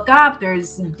you can look up.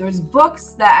 There's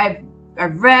books that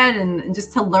I've read, and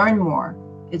just to learn more.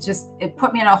 It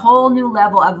put me on a whole new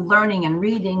level of learning and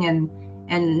reading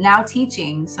and now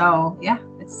teaching. So yeah,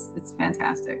 it's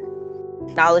fantastic.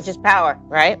 Knowledge is power,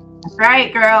 right? That's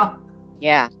right, girl.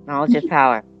 Yeah, knowledge is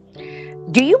power.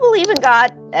 Do you believe in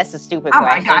God? That's a stupid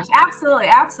question. Oh my gosh,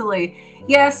 absolutely.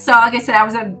 Yes. So like I said, I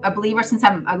was a believer since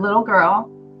I'm a little girl.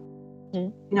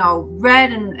 Mm-hmm.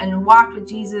 Read and walked with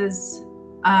Jesus.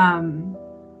 And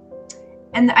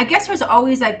I guess there was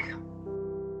always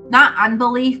not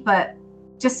unbelief, but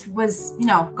just was,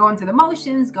 going through the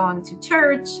motions, going to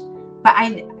church. But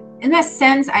in that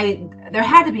sense, there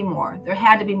had to be more. There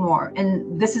had to be more.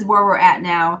 And this is where we're at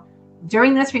now.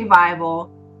 During this revival,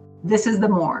 this is the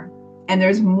more. And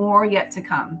there's more yet to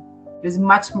come. There's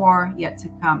much more yet to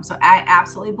come. So I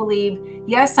absolutely believe,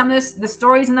 yes, some of the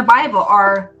stories in the Bible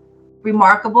are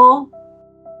remarkable.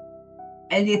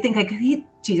 And you think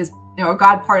Jesus,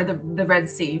 God parted the Red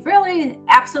Sea. Really?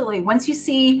 Absolutely. Once you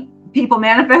see people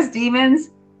manifest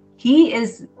demons, he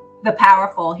is the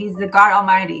powerful. He's the God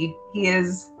Almighty. He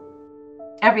is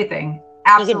everything.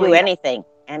 Absolutely. He can do anything.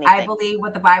 I believe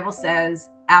what the Bible says.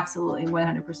 Absolutely.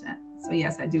 100%. So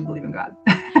yes, I do believe in God.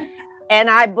 And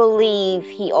I believe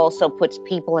he also puts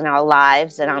people in our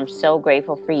lives. And I'm so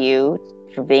grateful for you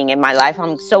for being in my life.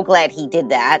 I'm so glad he did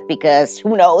that, because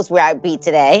who knows where I'd be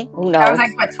today? Who knows?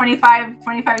 That was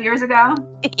 25 years ago?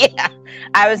 Yeah.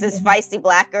 I was this feisty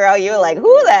black girl. You were like,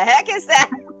 who the heck is that?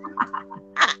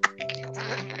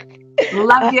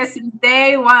 Love you since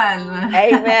day one.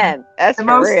 Amen. That's the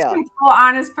for most real. truthful,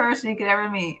 honest person you could ever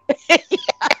meet.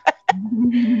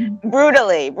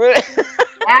 Brutally.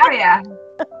 Oh, yeah.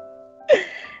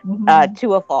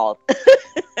 To a fault.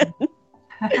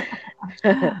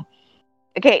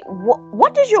 Okay,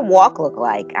 what does your walk look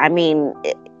like? I mean,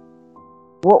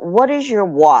 what is your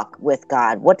walk with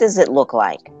God? What does it look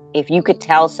like? if you could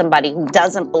tell somebody who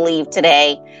doesn't believe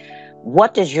today,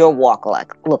 what does your walk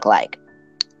look like?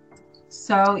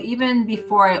 So even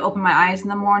before I open my eyes in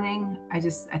the morning, I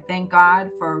thank God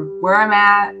for where I'm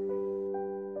at,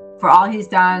 for all he's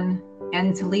done,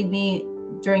 and to lead me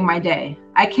during my day.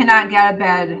 I cannot get out of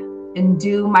bed and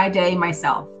do my day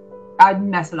myself. I'd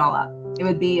mess it all up. It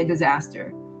would be a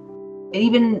disaster. And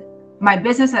even my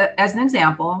business, as an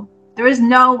example, there is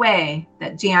no way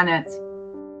that Janet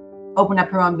opened up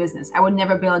her own business. I would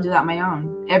never be able to do that on my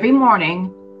own. Every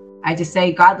morning, I just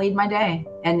say, God, lead my day.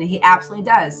 And he absolutely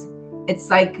does.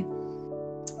 It's like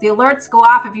the alerts go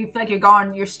off if you feel like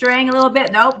you're straying a little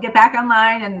bit. Nope, get back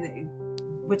online, and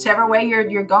whichever way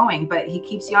you're going, but he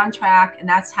keeps you on track. And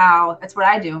that's what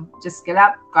I do. Just get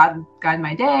up, God guide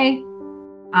my day.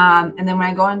 And then when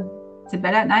I go to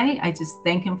bed at night, I just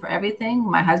thank him for everything.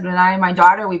 My husband and I and my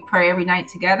daughter, we pray every night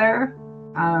together,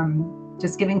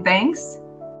 just giving thanks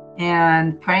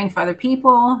and praying for other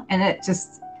people. And it's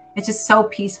just so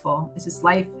peaceful. It's just,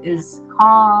 life is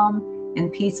calm and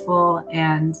peaceful,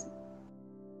 and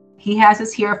he has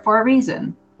us here for a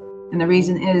reason. And the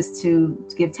reason is to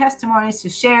give testimonies, to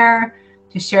share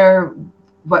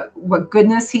what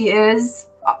goodness he is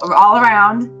all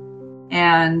around.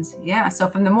 And yeah, so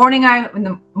from the moment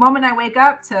I wake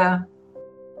up to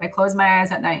I close my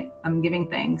eyes at night, I'm giving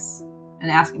thanks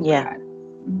and asking for God.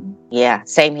 Mm-hmm. Yeah,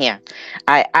 same here.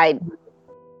 I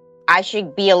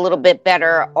should be a little bit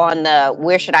better on the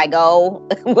where should I go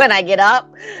when I get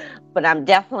up, but I'm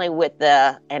definitely with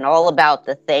and all about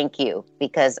the thank you,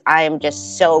 because I am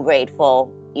just so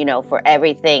grateful, for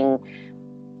everything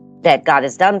that God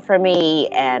has done for me,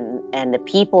 and the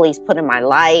people he's put in my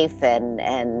life, and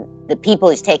the people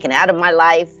he's taken out of my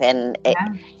life. And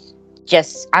I'm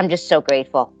just so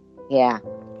grateful. Yeah.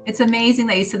 It's amazing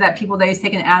that you said that, people that he's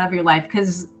taken out of your life,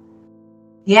 because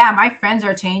my friends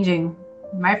are changing.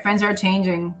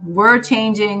 We're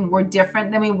changing. We're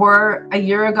different than we were a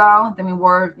year ago, than we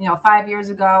were, 5 years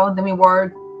ago, than we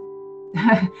were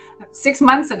 6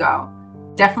 months ago.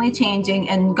 Definitely changing.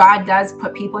 And God does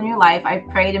put people in your life. I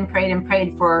prayed and prayed and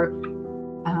prayed for,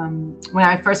 when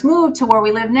I first moved to where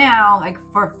we live now, like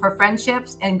for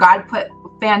friendships, and God put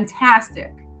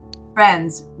fantastic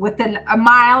friends within a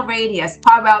mile radius,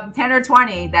 probably about 10 or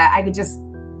 20, that I could just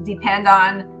depend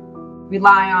on,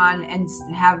 rely on, and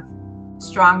have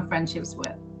strong friendships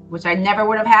with, which I never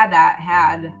would have had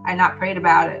I not prayed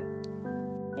about it.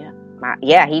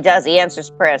 Yeah, he does. He answers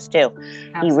prayers too.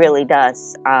 Absolutely. He really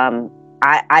does.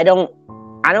 I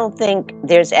don't think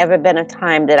there's ever been a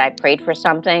time that I prayed for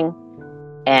something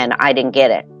and I didn't get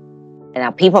it. And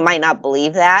now people might not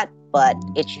believe that, but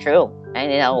it's true.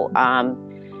 And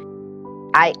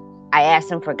I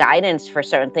asked him for guidance for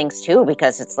certain things too,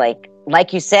 because it's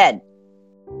like you said,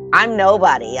 I'm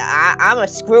nobody. I'm a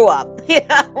screw up.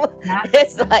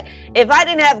 It's like, if I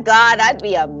didn't have God, I'd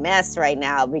be a mess right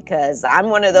now, because I'm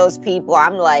one of those people.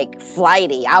 I'm like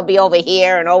flighty. I'll be over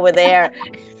here and over there.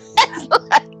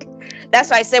 That's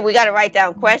why I said we got to write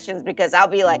down questions, because I'll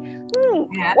be like,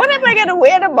 what am I going to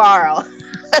wear tomorrow?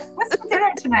 What's for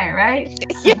dinner tonight, right?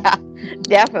 Yeah,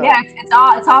 definitely. Yeah,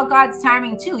 it's all God's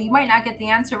timing too. You might not get the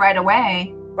answer right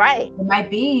away. Right. It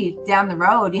might be down the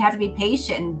road. You have to be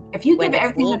patient. If you give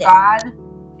everything to God,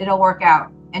 it'll work out.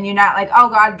 And you're not like, oh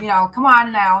God, come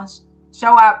on now,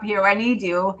 show up here. I need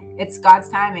you. It's God's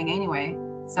timing anyway.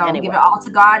 So give it all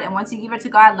to God. And once you give it to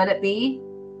God, let it be,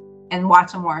 and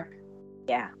watch him work.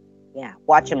 Yeah.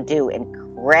 Watch him do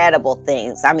incredible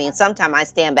things. I mean, sometimes I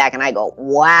stand back and I go,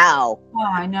 wow. Oh,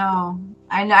 I know.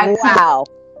 Wow.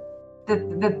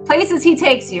 The places he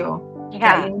takes you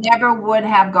that you never would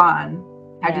have gone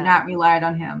had you not relied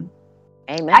on him.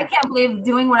 Amen. I can't believe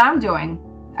doing what I'm doing.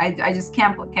 I just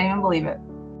can't even believe it.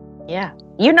 Yeah.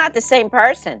 You're not the same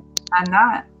person. I'm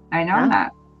not. I know I'm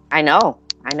not. I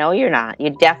know you're not.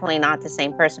 You're definitely not the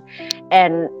same person.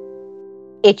 And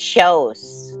it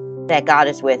shows that God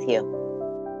is with you.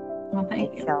 Well,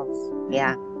 thank you. Shows.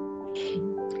 Yeah.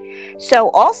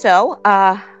 So also,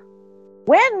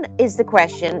 when is the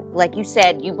question, like you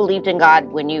said, you believed in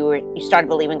God you started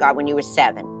believing God when you were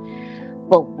 7.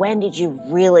 But when did you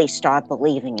really start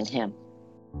believing in him?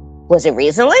 Was it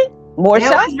recently? It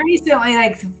was recently,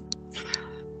 like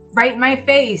right in my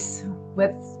face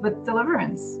with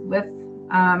deliverance, with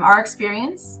our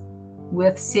experience,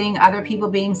 with seeing other people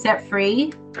being set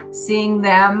free, seeing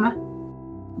them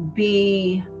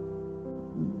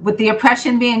with the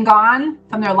oppression being gone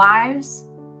from their lives.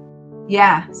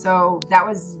 Yeah, so that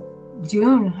was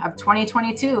June of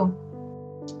 2022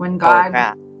 when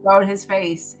God showed his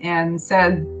face and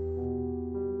said,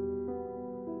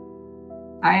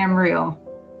 I am real.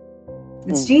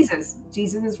 It's Jesus.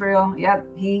 Jesus is real. Yep.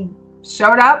 He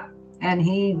showed up and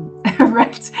he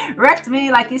wrecked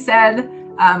me, like he said.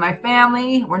 My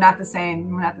family, we're not the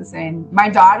same. We're not the same. My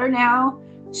daughter now,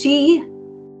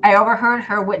 I overheard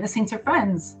her witnessing to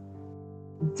friends.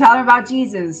 Tell her about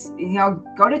Jesus,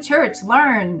 go to church,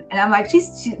 learn. And I'm like,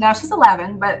 she's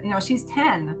 11, but she's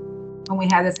 10 when we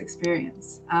had this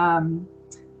experience. And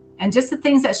just the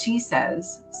things that she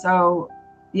says. So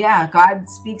yeah, God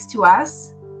speaks to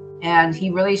us, and he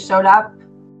really showed up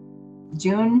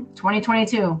June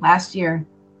 2022, last year.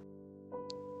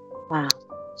 Wow.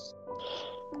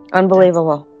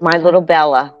 Unbelievable. My little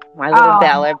Bella,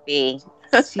 Bella B.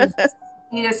 She's the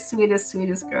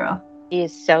sweetest girl. She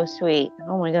is so sweet.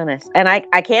 Oh my goodness. And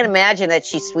I can't imagine that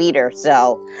she's sweeter.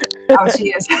 So. Oh, she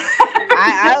is.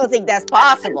 I don't think that's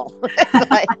possible.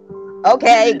 Like,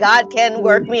 okay, God can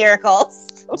work miracles.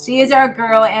 She is our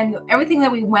girl, and everything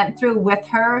that we went through with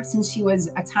her since she was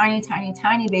a tiny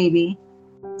baby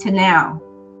to now.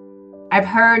 I've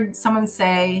heard someone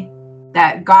say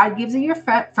that God gives you your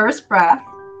first breath,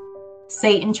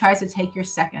 Satan tries to take your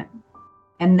second.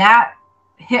 And that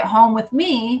hit home with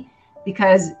me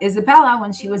because Isabella,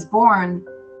 when she was born,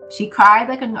 she cried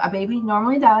like a baby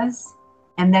normally does,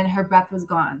 and then her breath was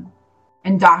gone.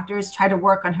 And doctors tried to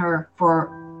work on her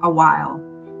for a while.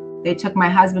 They took my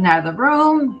husband out of the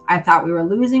room. I thought we were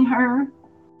losing her.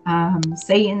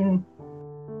 Satan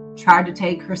tried to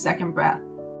take her second breath.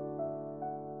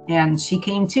 And she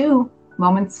came to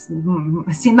moments,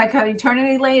 it seemed like an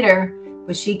eternity later,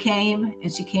 but she came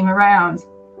and she came around.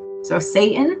 So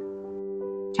Satan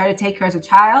tried to take her as a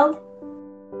child,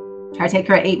 tried to take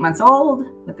her at 8 months old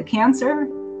with the cancer.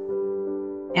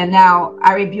 And now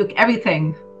I rebuke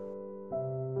everything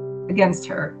against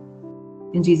her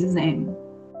in Jesus' name.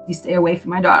 You stay away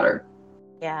from my daughter.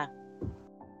 Yeah.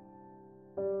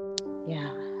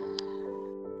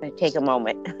 I take a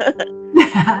moment.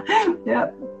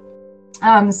 Yep.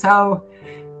 So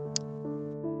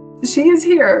she is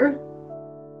here.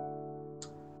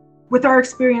 With our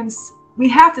experience, we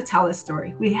have to tell this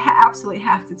story. We absolutely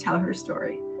have to tell her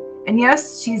story. And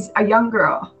yes, she's a young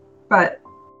girl, but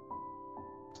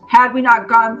had we not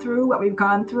gone through what we've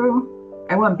gone through,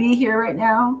 I wouldn't be here right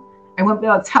now. I wouldn't be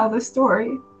able to tell this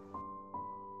story.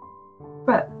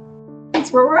 But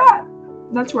that's where we're at.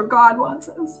 That's where God wants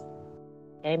us.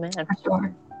 Amen. For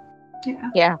sure.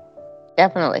 Yeah,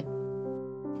 definitely.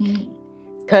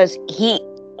 Because he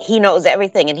knows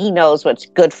everything, and he knows what's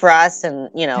good for us, and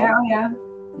Yeah.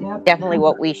 definitely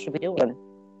what we should be doing.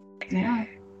 Yeah.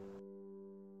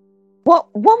 What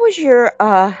was your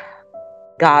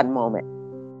God moment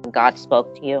when God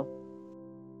spoke to you?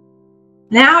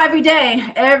 Now every day,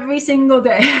 every single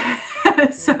day.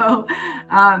 So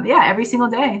every single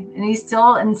day. And he's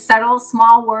still in subtle,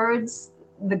 small words,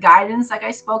 the guidance like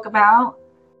I spoke about.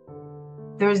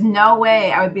 There's no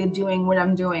way I would be doing what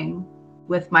I'm doing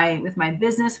with my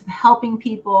business, with helping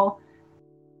people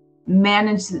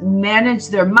manage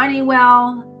their money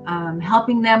well,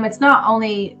 helping them. It's not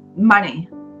only money.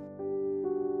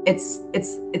 It's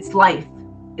life.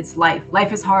 It's life.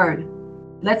 Life is hard.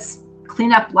 Let's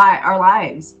clean up our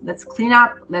lives. Let's clean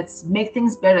up. Let's make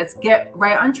things better. Let's get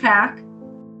right on track.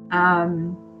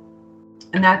 And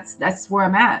that's where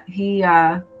I'm at. He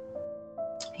told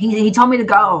me to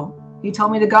go. He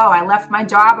told me to go. I left my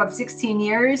job of 16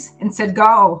 years and said,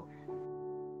 go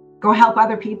help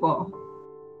other people.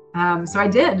 So I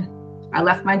did. I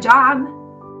left my job,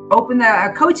 opened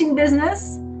a coaching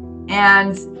business,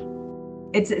 and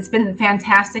it's been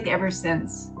fantastic ever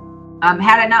since.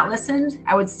 Had I not listened,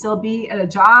 I would still be at a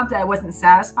job that I wasn't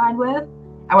satisfied with.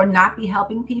 I would not be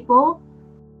helping people.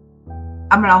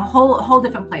 I'm in a whole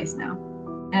different place now.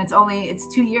 And it's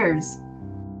 2 years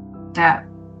that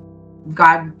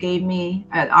God gave me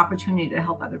an opportunity to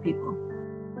help other people.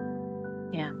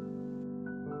 Yeah.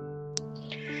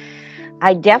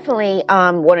 I definitely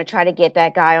want to try to get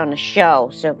that guy on the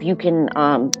show. So if you can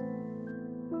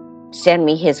send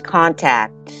me his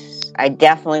contact, I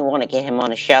definitely want to get him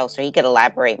on the show so he could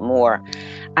elaborate more.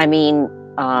 I mean,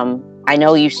 I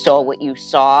know you saw what you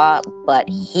saw, but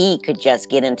he could just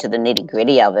get into the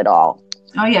nitty-gritty of it all.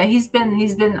 Oh yeah, he's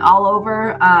been all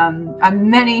over on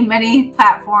many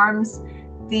platforms.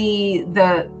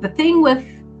 The thing with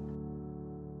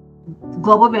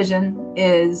Global Vision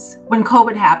is when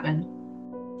COVID happened,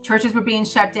 churches were being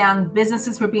shut down,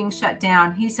 businesses were being shut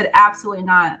down. He said, absolutely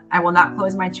not. I will not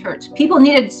close my church. People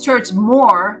needed church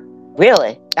more.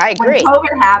 Really? I agree. When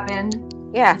COVID happened,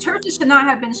 yeah, churches should not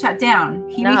have been shut down.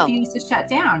 He refused to shut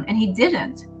down, and he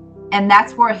didn't. And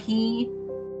that's where he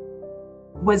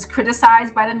was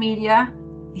criticized by the media.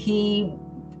 He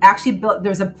actually built,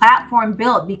 there's a platform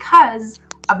built because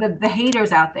of the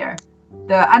haters out there,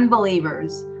 the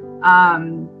unbelievers.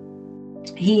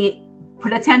 He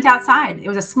put a tent outside. It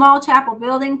was a small chapel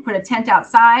building, put a tent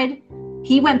outside.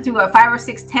 He went through 5 or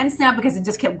 6 tents now because it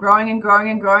just kept growing and growing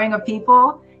and growing of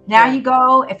people. Now you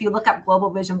go, if you look up Global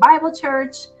Vision Bible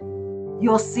Church,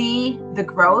 you'll see the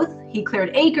growth. He cleared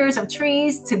acres of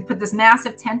trees to put this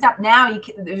massive tent up. Now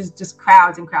there's just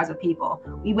crowds and crowds of people.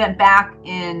 We went back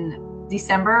in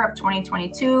December of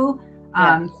 2022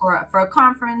 for a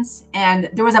conference,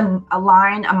 and there was a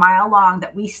line a mile long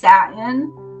that we sat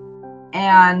in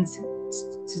and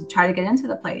to try to get into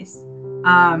the place.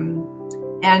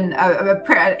 And an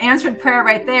answered prayer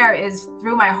right there is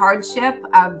through my hardship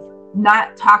of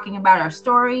not talking about our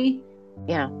story.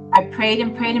 Yeah. I prayed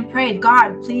and prayed and prayed.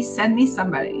 God, please send me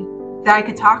somebody that I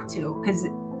could talk to. Because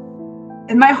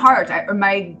in my heart,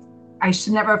 I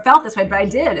should never have felt this way, but I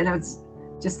did. And it was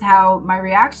just how my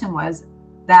reaction was,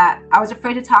 that I was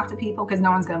afraid to talk to people because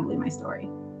no one's going to believe my story.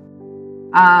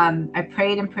 I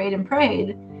prayed and prayed and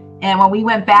prayed. And when we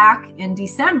went back in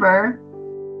December,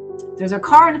 there's a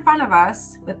car in front of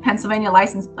us with Pennsylvania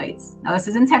license plates. Now, this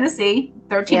is in Tennessee,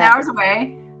 13 hours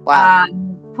away. Wow.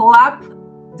 Pull up.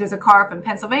 There's a car from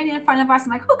Pennsylvania in front of us. I'm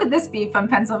like, who could this be from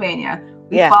Pennsylvania?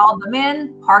 We followed them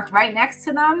in, parked right next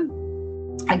to them.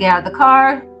 I get out of the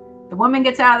car. The woman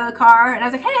gets out of the car. And I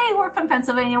was like, hey, we're from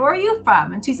Pennsylvania. Where are you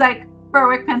from? And she's like,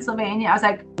 Berwick, Pennsylvania. I was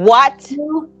like, what?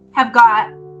 You have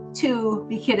got to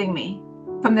be kidding me.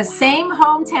 From the same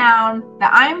hometown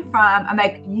that I'm from. I'm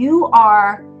like, you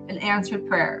are an answered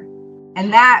prayer.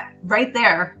 And that right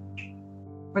there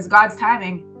was God's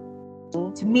timing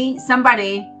to meet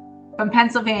somebody from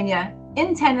Pennsylvania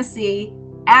in Tennessee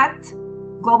at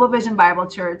Global Vision Bible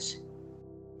Church.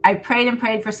 I prayed and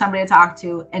prayed for somebody to talk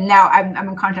to, and now I'm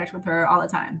in contact with her all the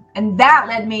time. And that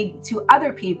led me to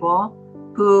other people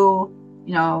who,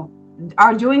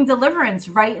 are doing deliverance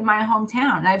right in my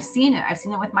hometown. And I've seen it. I've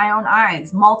seen it with my own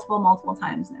eyes multiple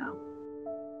times now.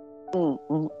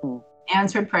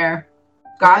 Answered prayer.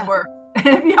 God worked.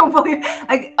 If you don't believe,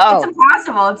 it's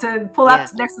impossible to pull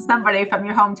up next to somebody from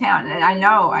your hometown. And I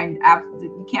know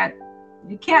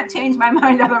you can't change my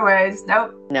mind otherwise.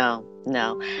 Nope.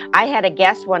 No. I had a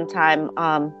guest one time.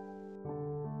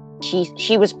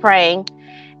 She was praying,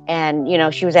 and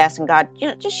she was asking God,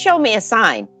 just show me a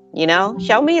sign.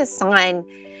 Show me a sign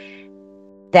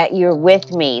that you're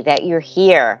with me, that you're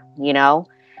here.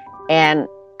 And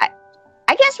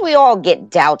I guess we all get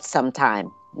doubts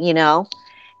sometime.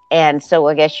 And so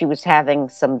I guess she was having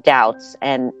some doubts,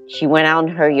 and she went out in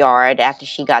her yard after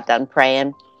she got done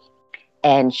praying,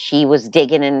 and she was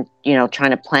digging and,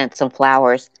 trying to plant some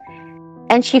flowers,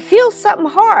 and she feels something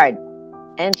hard,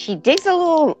 and she digs a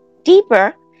little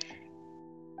deeper,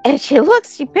 and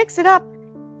she picks it up.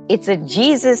 It's a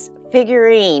Jesus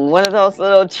figurine, one of those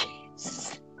little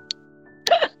Jesus.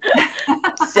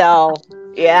 So,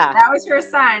 yeah. That was her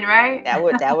sign, right?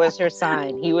 That was her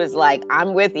sign. He was like,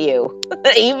 I'm with you,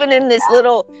 even in this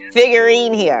little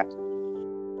figurine here.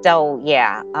 So,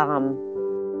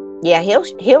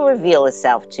 he'll reveal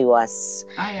himself to us.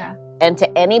 Oh, yeah. And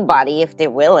to anybody if they're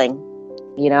willing,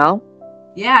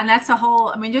 Yeah, and that's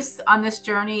just on this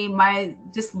journey,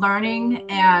 just learning,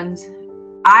 and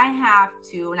I have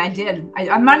to, and I did.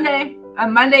 On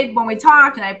Monday when we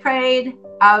talked and I prayed,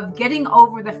 of getting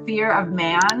over the fear of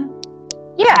man.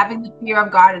 Yeah. Having the fear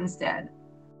of God instead.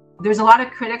 There's a lot of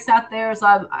critics out there. There's a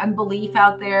lot of unbelief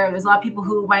out there. There's a lot of people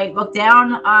who might look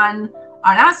down on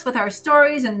us with our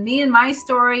stories and me and my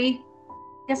story.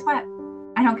 Guess what?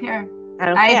 I don't care.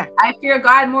 I fear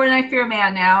God more than I fear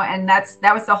man now. And that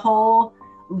was the whole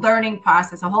learning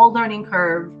process, a whole learning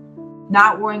curve,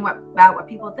 not worrying about what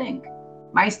people think.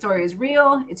 My story is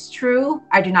real. It's true.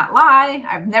 I do not lie.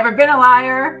 I've never been a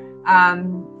liar.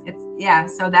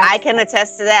 So that's, I can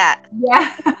attest to that.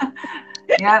 Yeah.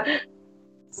 Yeah.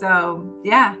 So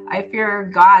I fear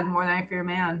God more than I fear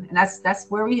man. And that's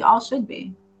where we all should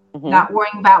be. Mm-hmm. Not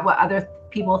worrying about what other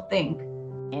people think.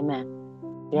 Amen.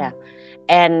 Yeah.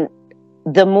 And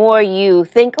the more you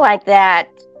think like that,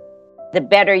 the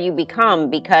better you become,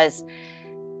 because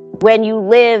when you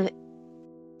live,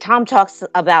 Tom talks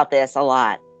about this a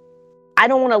lot. I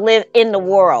don't want to live in the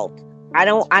world.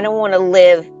 I want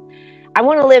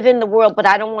to live in the world, but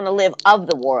I don't want to live of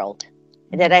the world.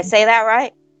 Did I say that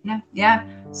right? Yeah.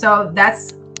 So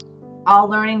that's all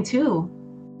learning too.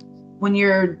 When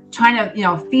you're trying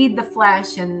to, feed the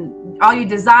flesh and all your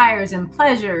desires and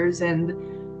pleasures, and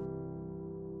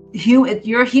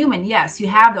you're human. Yes, you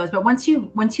have those. But once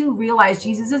you realize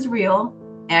Jesus is real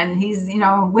and he's,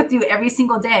 with you every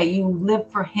single day, you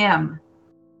live for him,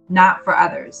 not for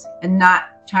others, and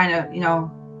not trying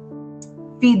to,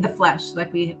 feed the flesh,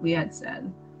 like we had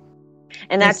said.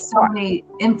 And There's that's so many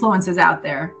influences out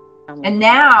there. And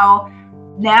now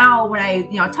when I,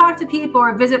 talk to people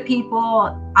or visit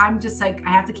people, I'm just like, I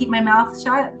have to keep my mouth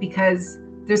shut because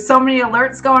there's so many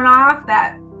alerts going off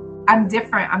that I'm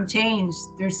different. I'm changed.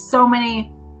 There's so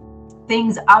many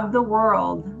things of the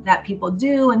world that people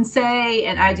do and say,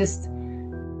 and I just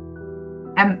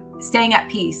am staying at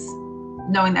peace,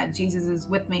 knowing that Jesus is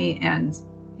with me and,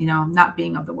 not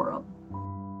being of the world.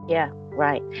 Yeah,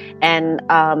 right. And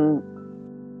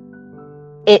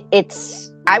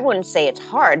it's, I wouldn't say it's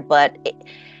hard, but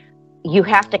you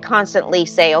have to constantly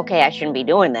say, okay, I shouldn't be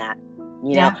doing that.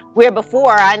 Where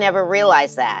before I never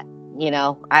realized that,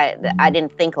 I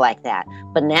didn't think like that.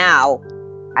 But now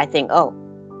I think, oh,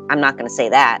 I'm not going to say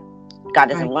that. God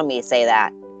doesn't want me to say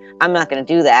that. I'm not going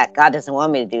to do that. God doesn't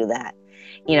want me to do that.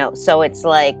 So it's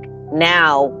like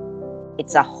now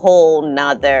it's a whole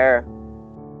nother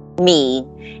me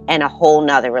and a whole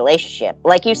nother relationship.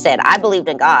 Like you said, I believed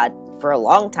in God for a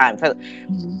long time, for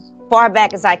far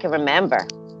back as I can remember,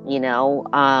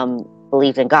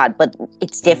 believed in God, but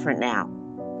it's different now.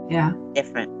 Yeah.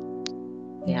 Different.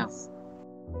 Yes.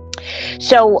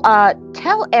 So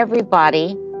tell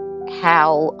everybody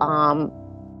how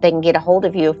they can get a hold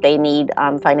of you if they need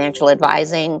financial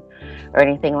advising or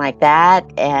anything like that.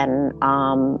 And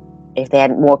if they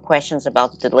had more questions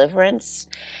about deliverance,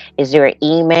 is there an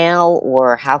email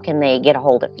or how can they get a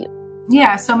hold of you?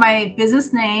 Yeah, so my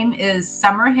business name is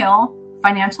Summerhill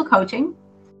Financial Coaching.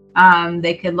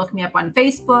 They could look me up on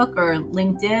Facebook or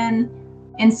LinkedIn,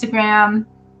 Instagram,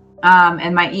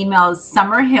 and my email is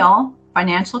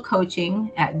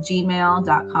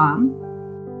summerhillfinancialcoaching@gmail.com.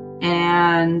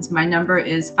 And my number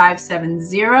is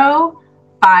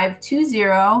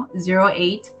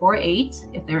 570-520-0848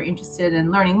 if they're interested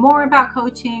in learning more about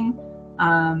coaching,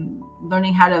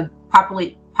 learning how to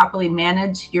properly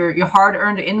manage your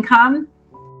hard-earned income,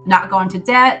 not go into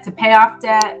debt, to pay off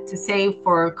debt, to save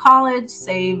for college,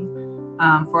 save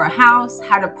for a house,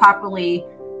 how to properly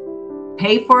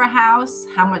pay for a house,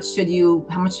 how much should your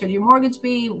mortgage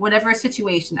be, whatever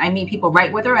situation. I meet people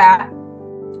right where they're at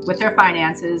with their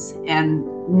finances, and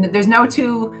there's no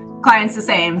two clients the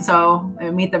same, so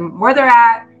I meet them where they're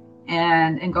at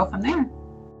and go from there.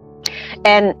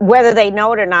 And whether they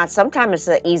know it or not, sometimes it's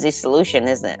an easy solution,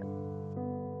 isn't it?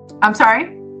 I'm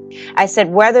sorry? I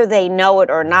said whether they know it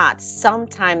or not,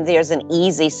 sometimes there's an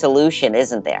easy solution,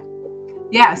 isn't there?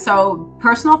 Yeah, so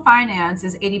personal finance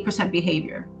is 80%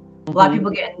 behavior. A lot of people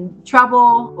get in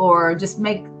trouble or just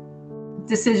make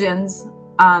decisions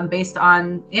based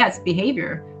on, it's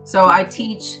behavior. So I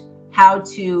teach how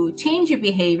to change your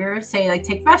behavior. Say, like,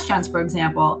 take restaurants, for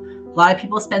example. A lot of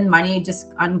people spend money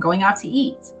just on going out to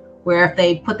eat, where if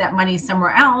they put that money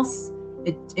somewhere else,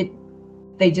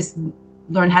 they just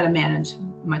learn how to manage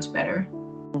much better.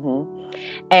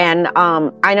 And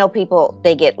I know people,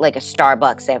 they get like a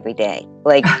Starbucks every day.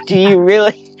 Like, do you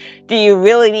really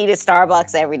need a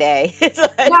Starbucks every day? It's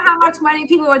like, you know how much money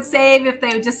people would save if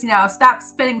they would just, stop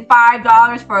spending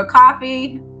 $5 for a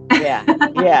coffee? Yeah.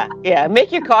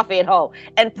 Make your coffee at home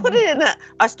and put it in a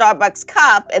Starbucks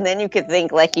cup, and then you could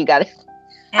think like you got it.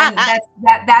 And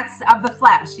that's of the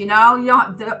flesh, You don't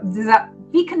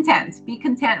be content. Be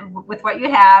content with what you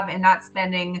have and not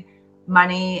spending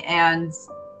money and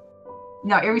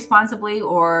irresponsibly,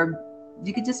 or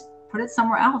you could just put it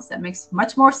somewhere else that makes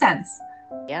much more sense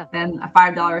than a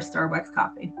 $5 Starbucks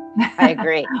coffee. I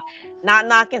agree. Not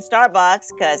knocking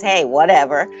Starbucks, because hey,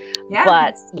 whatever. Yeah.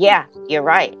 But yeah, you're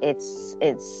right. It's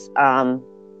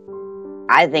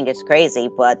I think it's crazy,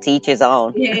 but to each his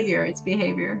own. It's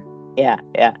behavior. Yeah.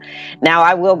 Now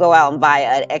I will go out and buy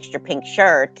an extra pink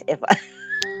shirt if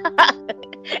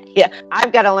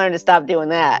I've got to learn to stop doing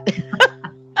that.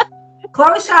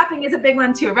 Clothes shopping is a big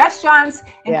one too. Restaurants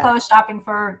and clothes shopping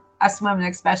for us women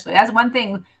especially. That's one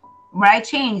thing. When I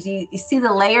changed, you see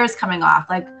the layers coming off.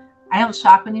 Like, I don't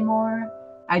shop anymore.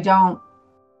 I don't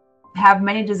have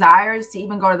many desires to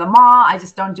even go to the mall. I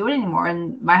just don't do it anymore.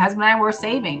 And my husband and I, we're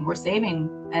saving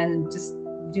and just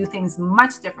do things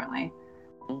much differently.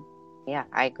 Yeah,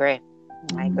 I agree.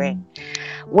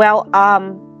 Well,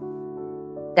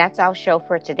 that's our show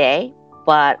for today.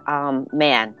 But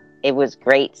man, it was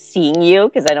great seeing you,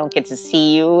 because I don't get to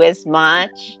see you as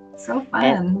much. So fun.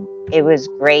 And it was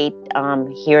great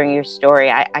hearing your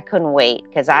story. I couldn't wait,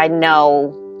 because I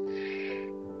know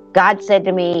God said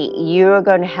to me, you're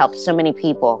going to help so many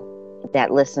people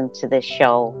that listen to this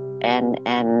show, and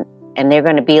they're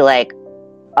going to be like,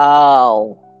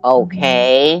 oh,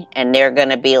 okay. And they're going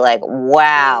to be like,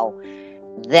 wow,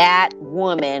 that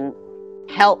woman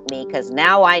helped me, because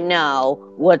now I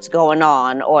know what's going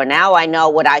on, or now I know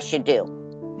what I should do.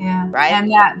 Yeah. Right.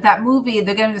 And that movie,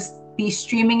 they're going to be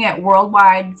streaming it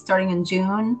worldwide starting in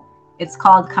June. It's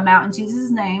called Come Out in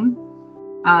Jesus' Name.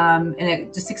 And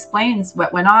it just explains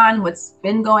what went on, what's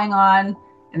been going on.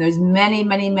 And there's many,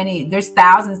 there's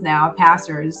thousands now of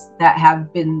pastors that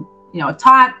have been,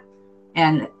 taught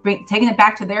and taking it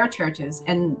back to their churches.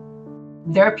 And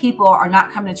their people are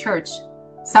not coming to church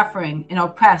suffering and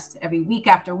oppressed every week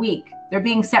after week. They're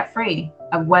being set free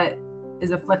of what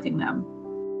is afflicting them.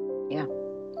 Yeah.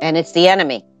 And it's the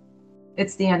enemy.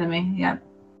 It's the enemy. Yeah.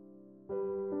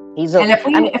 And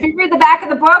if you read the back of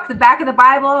the book, the back of the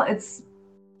Bible, it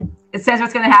says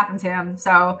what's going to happen to him.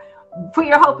 So put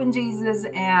your hope in Jesus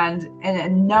and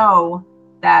know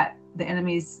that the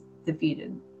enemy's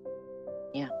defeated.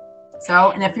 Yeah.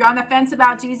 So, and if you're on the fence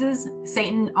about Jesus,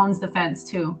 Satan owns the fence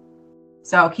too.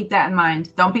 So keep that in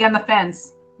mind. Don't be on the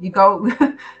fence. You go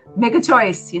make a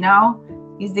choice, He's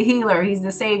the healer. He's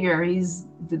the savior. He's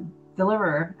the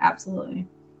deliverer. Absolutely.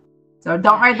 So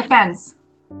don't ride the fence.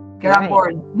 Get on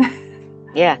board.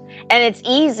 Yeah. And it's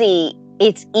easy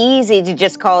to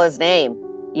just call his name,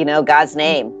 God's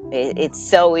name. It's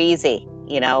so easy,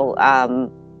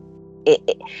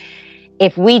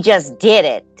 if we just did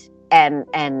it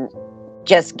and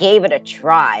just gave it a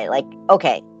try. Like,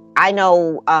 okay, I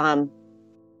know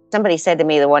somebody said to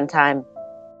me the one time,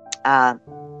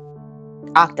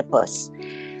 octopus.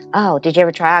 Oh, did you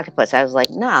ever try octopus? I was like,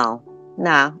 no,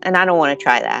 and I don't want to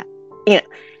try that.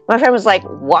 My friend was like,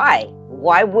 why?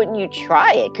 Why wouldn't you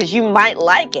try it? Because you might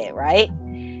like it, right?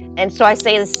 And so I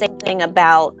say the same thing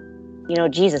about,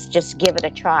 Jesus, just give it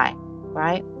a try,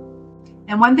 right?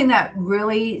 And one thing that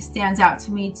really stands out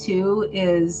to me too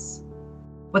is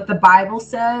what the Bible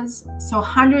says. So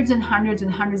hundreds and hundreds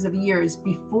and hundreds of years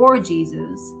before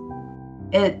Jesus,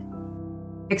 it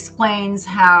explains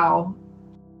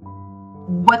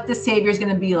what the Savior is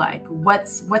going to be like,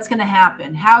 what's going to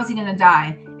happen, how is he going to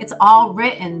die. It's all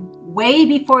written way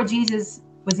before Jesus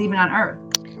was even on earth.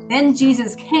 Then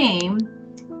Jesus came,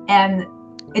 and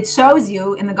it shows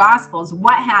you in the Gospels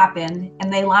what happened,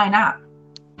 and they line up.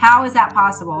 How is that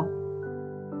possible?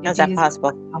 How is that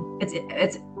possible?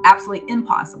 It's absolutely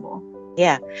impossible.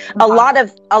 Yeah.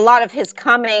 Impossible. A lot of his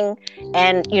coming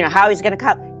and how he's going to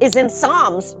come is in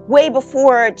Psalms way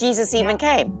before Jesus even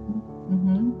came.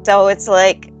 Mm-hmm. So it's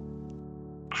like,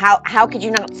 how could you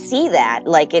not see that?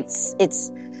 Like it's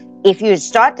if you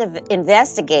start to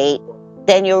investigate,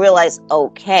 then you'll realize,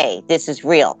 okay, this is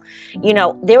real.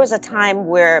 There was a time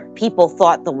where people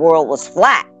thought the world was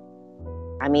flat.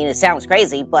 I mean, it sounds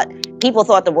crazy, but people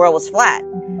thought the world was flat.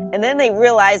 Mm-hmm. And then they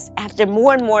realized after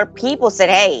more and more people said,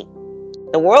 hey,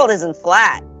 the world isn't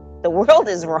flat. The world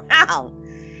is round.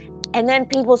 And then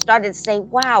people started to say,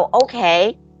 wow,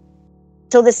 okay.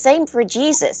 So the same for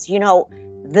Jesus,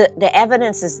 the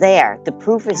evidence is there. The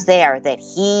proof is there that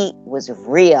he was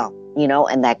real,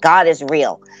 and that God is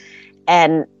real.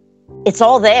 And it's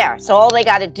all there. So all they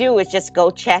got to do is just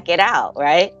go check it out,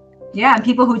 right? Yeah, and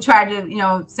people who tried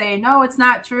to, say, no, it's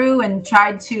not true, and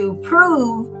tried to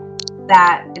prove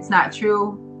that it's not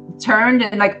true, turned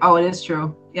and like, oh, it is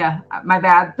true. Yeah, my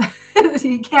bad.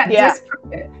 You can't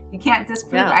disprove it. You can't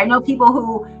disprove it. I know people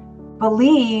who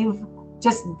believe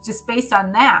just based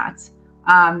on that.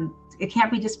 It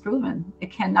can't be disproven.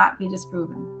 It cannot be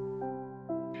disproven.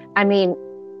 I mean,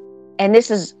 and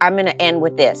I'm going to end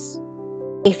with this.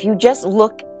 If you just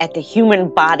look at the human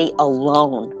body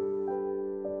alone,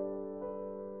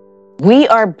 we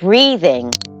are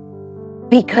breathing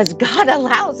because God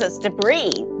allows us to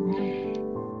breathe.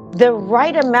 The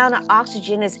right amount of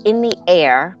oxygen is in the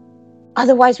air,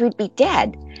 otherwise we'd be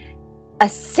dead. A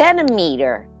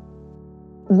centimeter,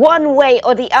 one way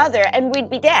or the other, and we'd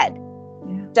be dead.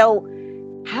 Yeah. So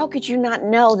how could you not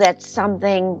know that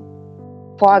something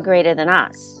far greater than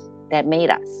us that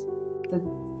made us?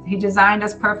 He designed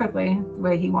us perfectly the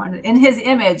way he wanted. In his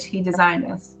image, he designed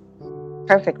us.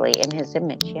 Perfectly in his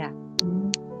image, yeah.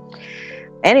 Mm-hmm.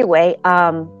 Anyway,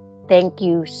 thank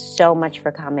you so much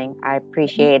for coming. I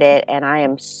appreciate it. And I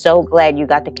am so glad you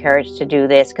got the courage to do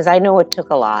this because I know it took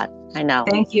a lot. I know.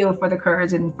 Thank you for the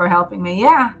courage and for helping me.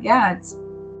 Yeah.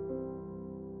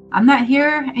 I'm not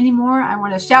here anymore. I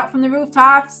want to shout from the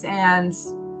rooftops, and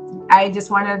I just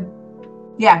want to,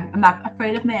 I'm not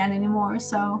afraid of man anymore.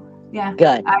 So, yeah.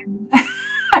 Good.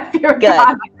 I fear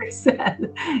God, like I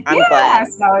said. I'm glad.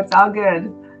 So it's all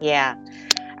good. Yeah.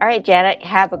 All right, Janet,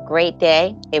 have a great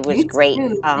day. It was great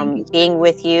being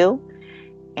with you.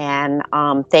 And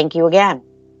thank you again.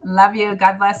 Love you.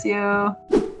 God bless you.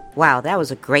 Wow, that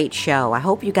was a great show. I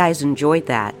hope you guys enjoyed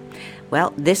that.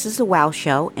 Well, this is The Wow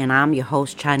Show, and I'm your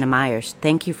host, China Myers.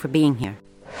 Thank you for being here.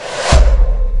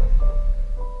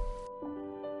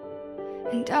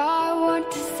 And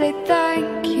say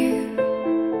thank you.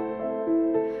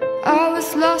 I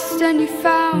was lost and you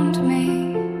found me.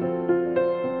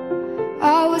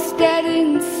 I was dead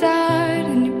inside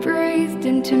and you breathed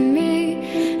into me,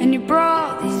 and you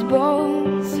brought these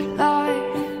bones to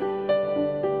life.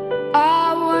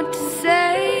 I want to say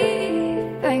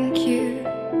thank you.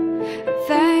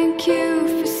 Thank you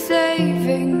for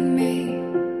saving me.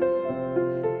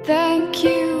 Thank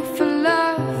you for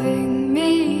loving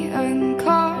me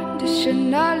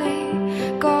unconditionally,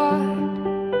 God.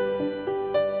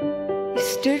 You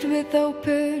stood with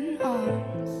open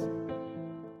arms.